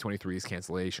E3 2023's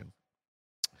cancellation.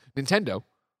 Nintendo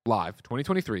Live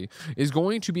 2023 is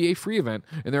going to be a free event,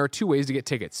 and there are 2 ways to get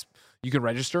tickets. You can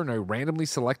register in a randomly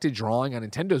selected drawing on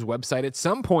Nintendo's website at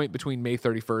some point between May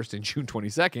 31st and June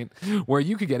 22nd, where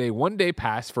you could get a one-day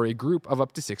pass for a group of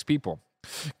up to 6 people.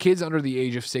 Kids under the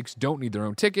age of 6 don't need their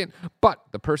own ticket, but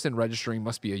the person registering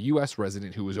must be a U.S.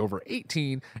 resident who is over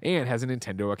 18 and has a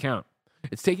Nintendo account.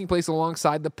 It's taking place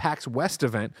alongside the PAX West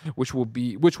event, which will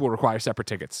require separate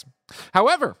tickets.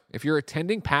 However, if you're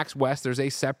attending PAX West, there's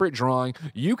a separate drawing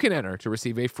you can enter to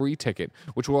receive a free ticket,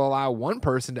 which will allow one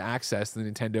person to access the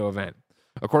Nintendo event.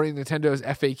 According to Nintendo's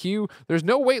FAQ, there's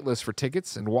no wait list for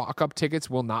tickets, and walk-up tickets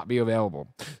will not be available.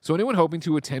 So anyone hoping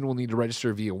to attend will need to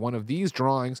register via one of these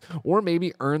drawings, or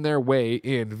maybe earn their way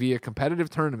in via competitive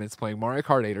tournaments playing Mario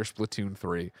Kart 8 or Splatoon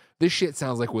 3. This shit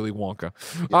sounds like Willy Wonka.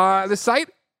 The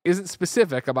site isn't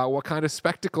specific about what kind of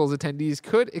spectacles attendees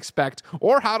could expect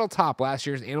or how it'll top last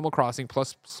year's Animal Crossing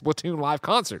plus Splatoon live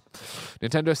concert.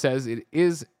 Nintendo says it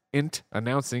isn't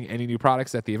announcing any new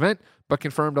products at the event, but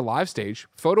confirmed a live stage,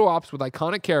 photo ops with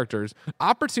iconic characters,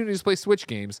 opportunities to play Switch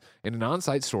games, and an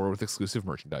on-site store with exclusive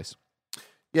merchandise.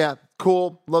 Yeah,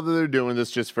 cool. Love that they're doing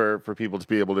this just for people to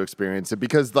be able to experience it.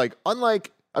 Because, like,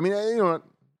 unlike, I mean, you know what?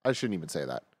 I shouldn't even say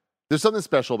that. There's something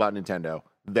special about Nintendo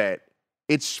that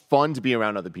it's fun to be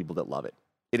around other people that love it.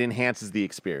 It enhances the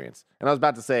experience. And I was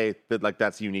about to say that, like,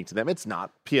 that's unique to them. It's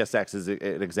not. PSX is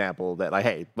an example that, like,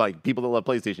 hey, like, people that love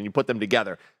PlayStation, you put them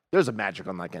together, there's a magic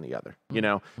unlike any other, you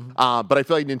know? But I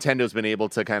feel like Nintendo's been able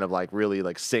to kind of, like, really,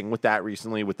 like, sing with that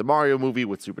recently with the Mario movie,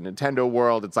 with Super Nintendo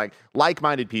World. It's like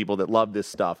like-minded people that love this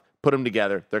stuff. Put them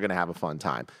together, they're going to have a fun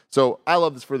time. So I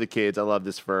love this for the kids. I love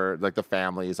this for, like, the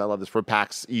families. I love this for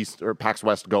PAX East or PAX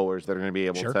West goers that are going to be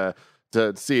able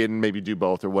to see it and maybe do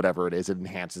both or whatever it is. It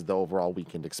enhances the overall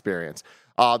weekend experience.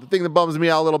 The thing that bums me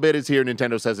out a little bit is here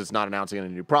Nintendo says it's not announcing any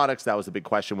new products. That was a big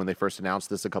question when they first announced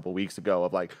this a couple weeks ago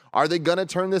of like, are they going to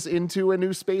turn this into a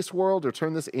new Space World or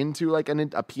turn this into like a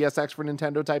PSX for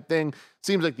Nintendo type thing?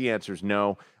 Seems like the answer is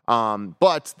no.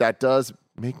 But that does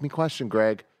make me question,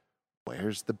 Greg,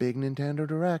 where's the big Nintendo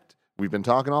Direct? We've been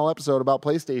talking all episode about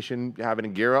PlayStation having to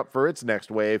gear up for its next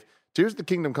wave. Tears of the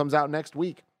Kingdom comes out next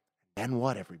week. And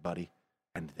what, everybody?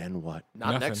 And then what?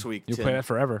 Not Nothing. next week, You'll Tim. play that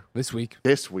forever. This week.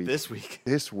 This week. This week.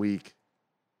 This week.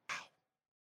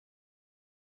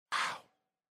 Wow.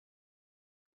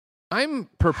 I'm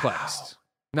perplexed.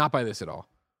 Not by this at all.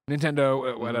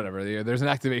 Nintendo, whatever. There's an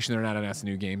activation. They're not announcing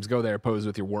new games. Go there, pose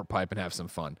with your warp pipe, and have some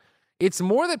fun. It's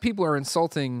more that people are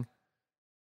insulting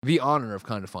the honor of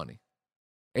Kind of Funny.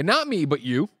 And not me, but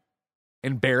you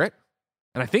and Barrett,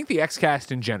 and I think the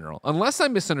X-Cast in general, unless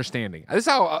I'm misunderstanding. This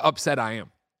is how upset I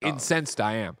am, incensed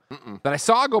I am. That I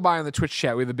saw go by on the Twitch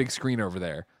chat. We have the big screen over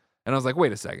there. And I was like,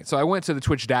 wait a second. So I went to the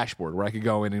Twitch dashboard where I could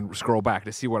go in and scroll back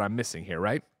to see what I'm missing here,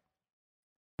 right?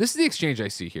 This is the exchange I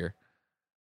see here.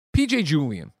 PJ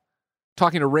Julian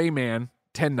talking to Rayman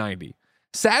 1090.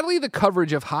 Sadly, the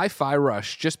coverage of Hi-Fi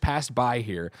Rush just passed by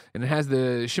here, and it has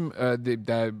the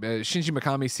Shinji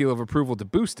Mikami seal of approval to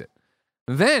boost it.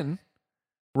 Then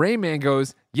Rayman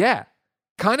goes, yeah,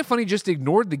 Kind of Funny just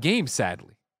ignored the game,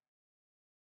 sadly.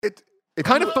 It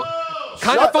Kind of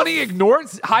Funny ignored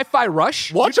Hi-Fi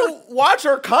Rush? Watch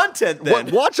our content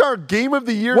then. Watch our Game of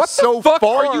the Year What so the fuck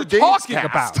far are you talking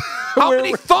about? How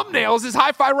many thumbnails is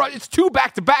Hi-Fi Rush? It's 2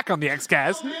 back-to-back on the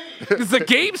X-Cast. It's the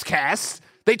Games Cast.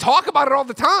 They talk about it all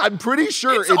the time. I'm pretty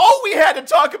sure it's all we had to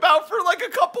talk about for like a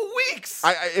couple weeks.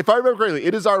 If I remember correctly,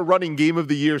 it is our running Game of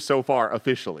the Year so far,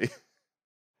 officially.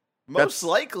 Most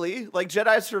likely. Like,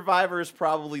 Jedi Survivor is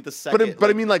probably the second. But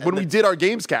I mean, like, when we did our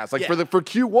Games Cast, like, for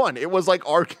Q1, it was like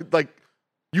our, like,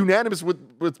 unanimous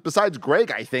with besides Greg,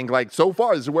 I think. Like, so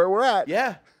far, this is where we're at.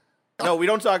 Yeah. No, we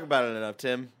don't talk about it enough,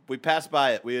 Tim. We passed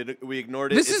by it. We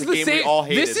ignored it. This it's is a the game same. we all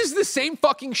hated. This is the same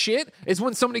fucking shit as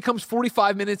when somebody comes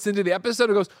 45 minutes into the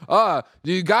episode and goes,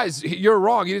 you guys, you're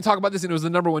wrong. You didn't talk about this, and it was the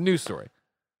 #1 news story.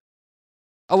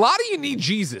 A lot of you need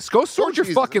Jesus. Go sort your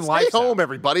fucking life out. Stay home,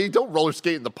 everybody. Don't roller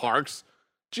skate in the parks.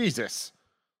 Jesus.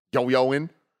 Yo-yoing.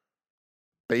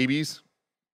 Babies.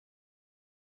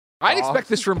 I'd expect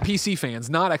this from PC fans,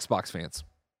 not Xbox fans.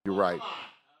 You're right.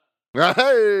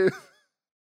 Hey.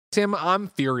 Tim, I'm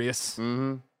furious.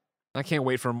 Mm-hmm. I can't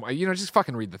wait for him. Just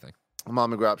fucking read the thing.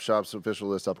 Mom and Grab Shop's official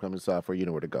list, upcoming software. You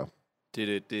know where to go.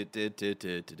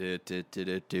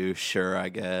 Sure, I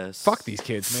guess. Fuck these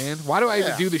kids, man. Why do I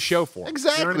even do the show for?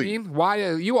 Exactly. You know what I mean?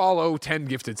 Why you all owe 10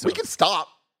 gifted subs? We can stop.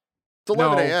 It's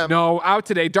 11 a.m. No, out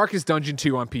today. Darkest Dungeon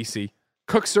 2 on PC.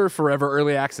 Cook Serve Forever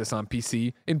Early Access on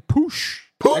PC. And Poosh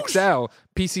XL,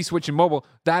 PC, Switch, and mobile.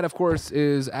 That, of course,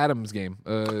 is Adam's game.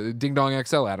 Ding Dong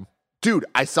XL, Adam. Dude,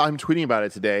 I saw him tweeting about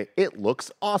it today. It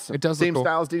looks awesome. It does Same look cool.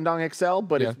 style as Ding Dong XL,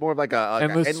 but it's more of like a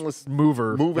endless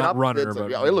mover, moving not up. runner.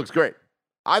 It looks great.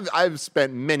 I've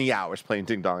spent many hours playing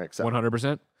Ding Dong XL.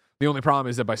 100%. The only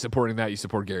problem is that by supporting that, you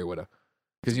support Gary Whitta.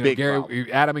 Because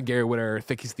Adam and Gary Whitta are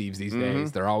thick as thieves these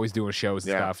days. They're always doing shows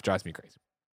and stuff. Drives me crazy.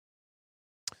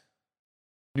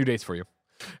 New dates for you.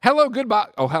 Hello, Good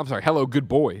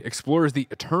Boy explores the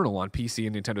Eternal on PC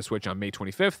and Nintendo Switch on May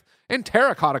 25th, and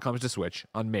Terracotta comes to Switch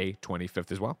on May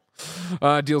 25th as well.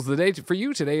 Deals of the day for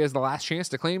you today is the last chance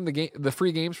to claim the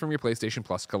free games from your PlayStation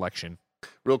Plus collection.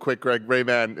 Real quick, Greg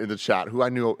Rayman in the chat, who I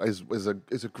knew is a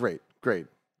great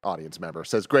audience member,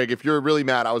 says, Greg, if you're really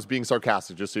mad, I was being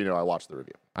sarcastic, just so you know I watched the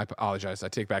review. I apologize. I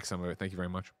take back some of it. Thank you very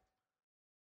much.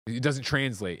 It doesn't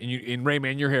translate. And in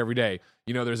Rayman, you're here every day.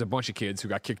 You know there's a bunch of kids who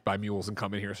got kicked by mules and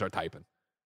come in here and start typing.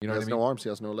 You know what I mean? He has no arms. He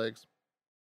has no legs.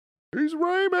 He's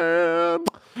Rayman.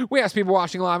 We asked people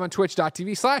watching live on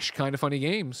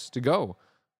twitch.tv/kindoffunnygames to go.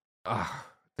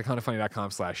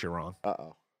 Thekindoffunny.com/you're wrong.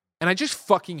 Uh-oh. And I just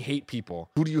fucking hate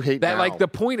people. Who do you hate that now? Like the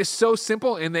point is so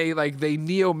simple and they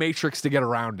Neo Matrix to get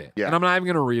around it. Yeah. And I'm not even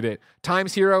going to read it.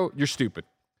 Times Hero, you're stupid.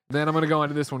 Then I'm going to go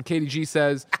into this one. KDG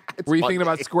says, were you thinking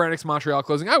about Square Enix Montreal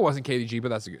closing? I wasn't KDG, but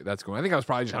that's cool. I think I was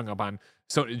probably just hung up on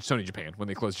Sony Japan when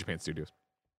they closed Japan Studios.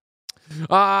 Ladies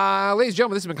and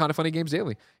gentlemen, this has been Kind of Funny Games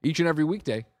Daily. Each and every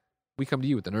weekday, we come to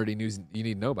you with the nerdy news you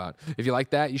need to know about. If you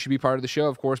like that, you should be part of the show,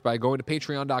 of course, by going to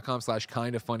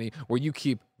patreon.com/kindoffunny, where you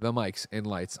keep the mics and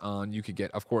lights on. You could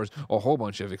get, of course, a whole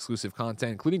bunch of exclusive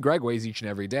content, including Greg Ways each and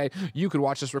every day. You could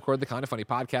watch us record the Kind of Funny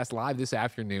podcast live this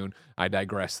afternoon. I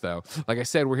digress, though. Like I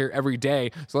said, we're here every day.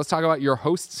 So let's talk about your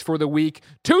hosts for the week.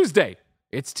 Tuesday,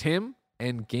 it's Tim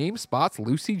and GameSpot's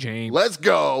Lucy James. Let's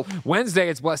go. Wednesday,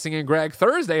 it's Blessing and Greg.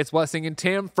 Thursday, it's Blessing and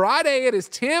Tim. Friday, it is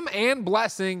Tim and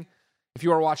Blessing. If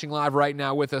you are watching live right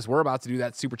now with us, we're about to do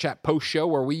that Super Chat post show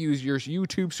where we use your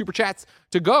YouTube Super Chats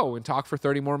to go and talk for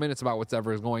 30 more minutes about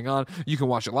whatever is going on. You can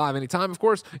watch it live anytime. Of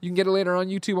course, you can get it later on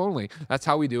YouTube only. That's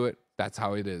how we do it. That's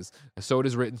how it is. So it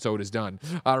is written, so it is done.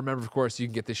 Remember, of course, you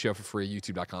can get this show for free at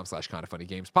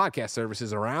youtube.com/kindoffunnygames. Podcast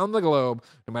services around the globe,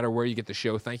 no matter where you get the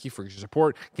show. Thank you for your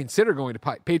support. Consider going to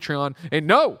Patreon.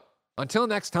 And until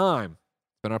next time,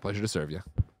 it's been our pleasure to serve you.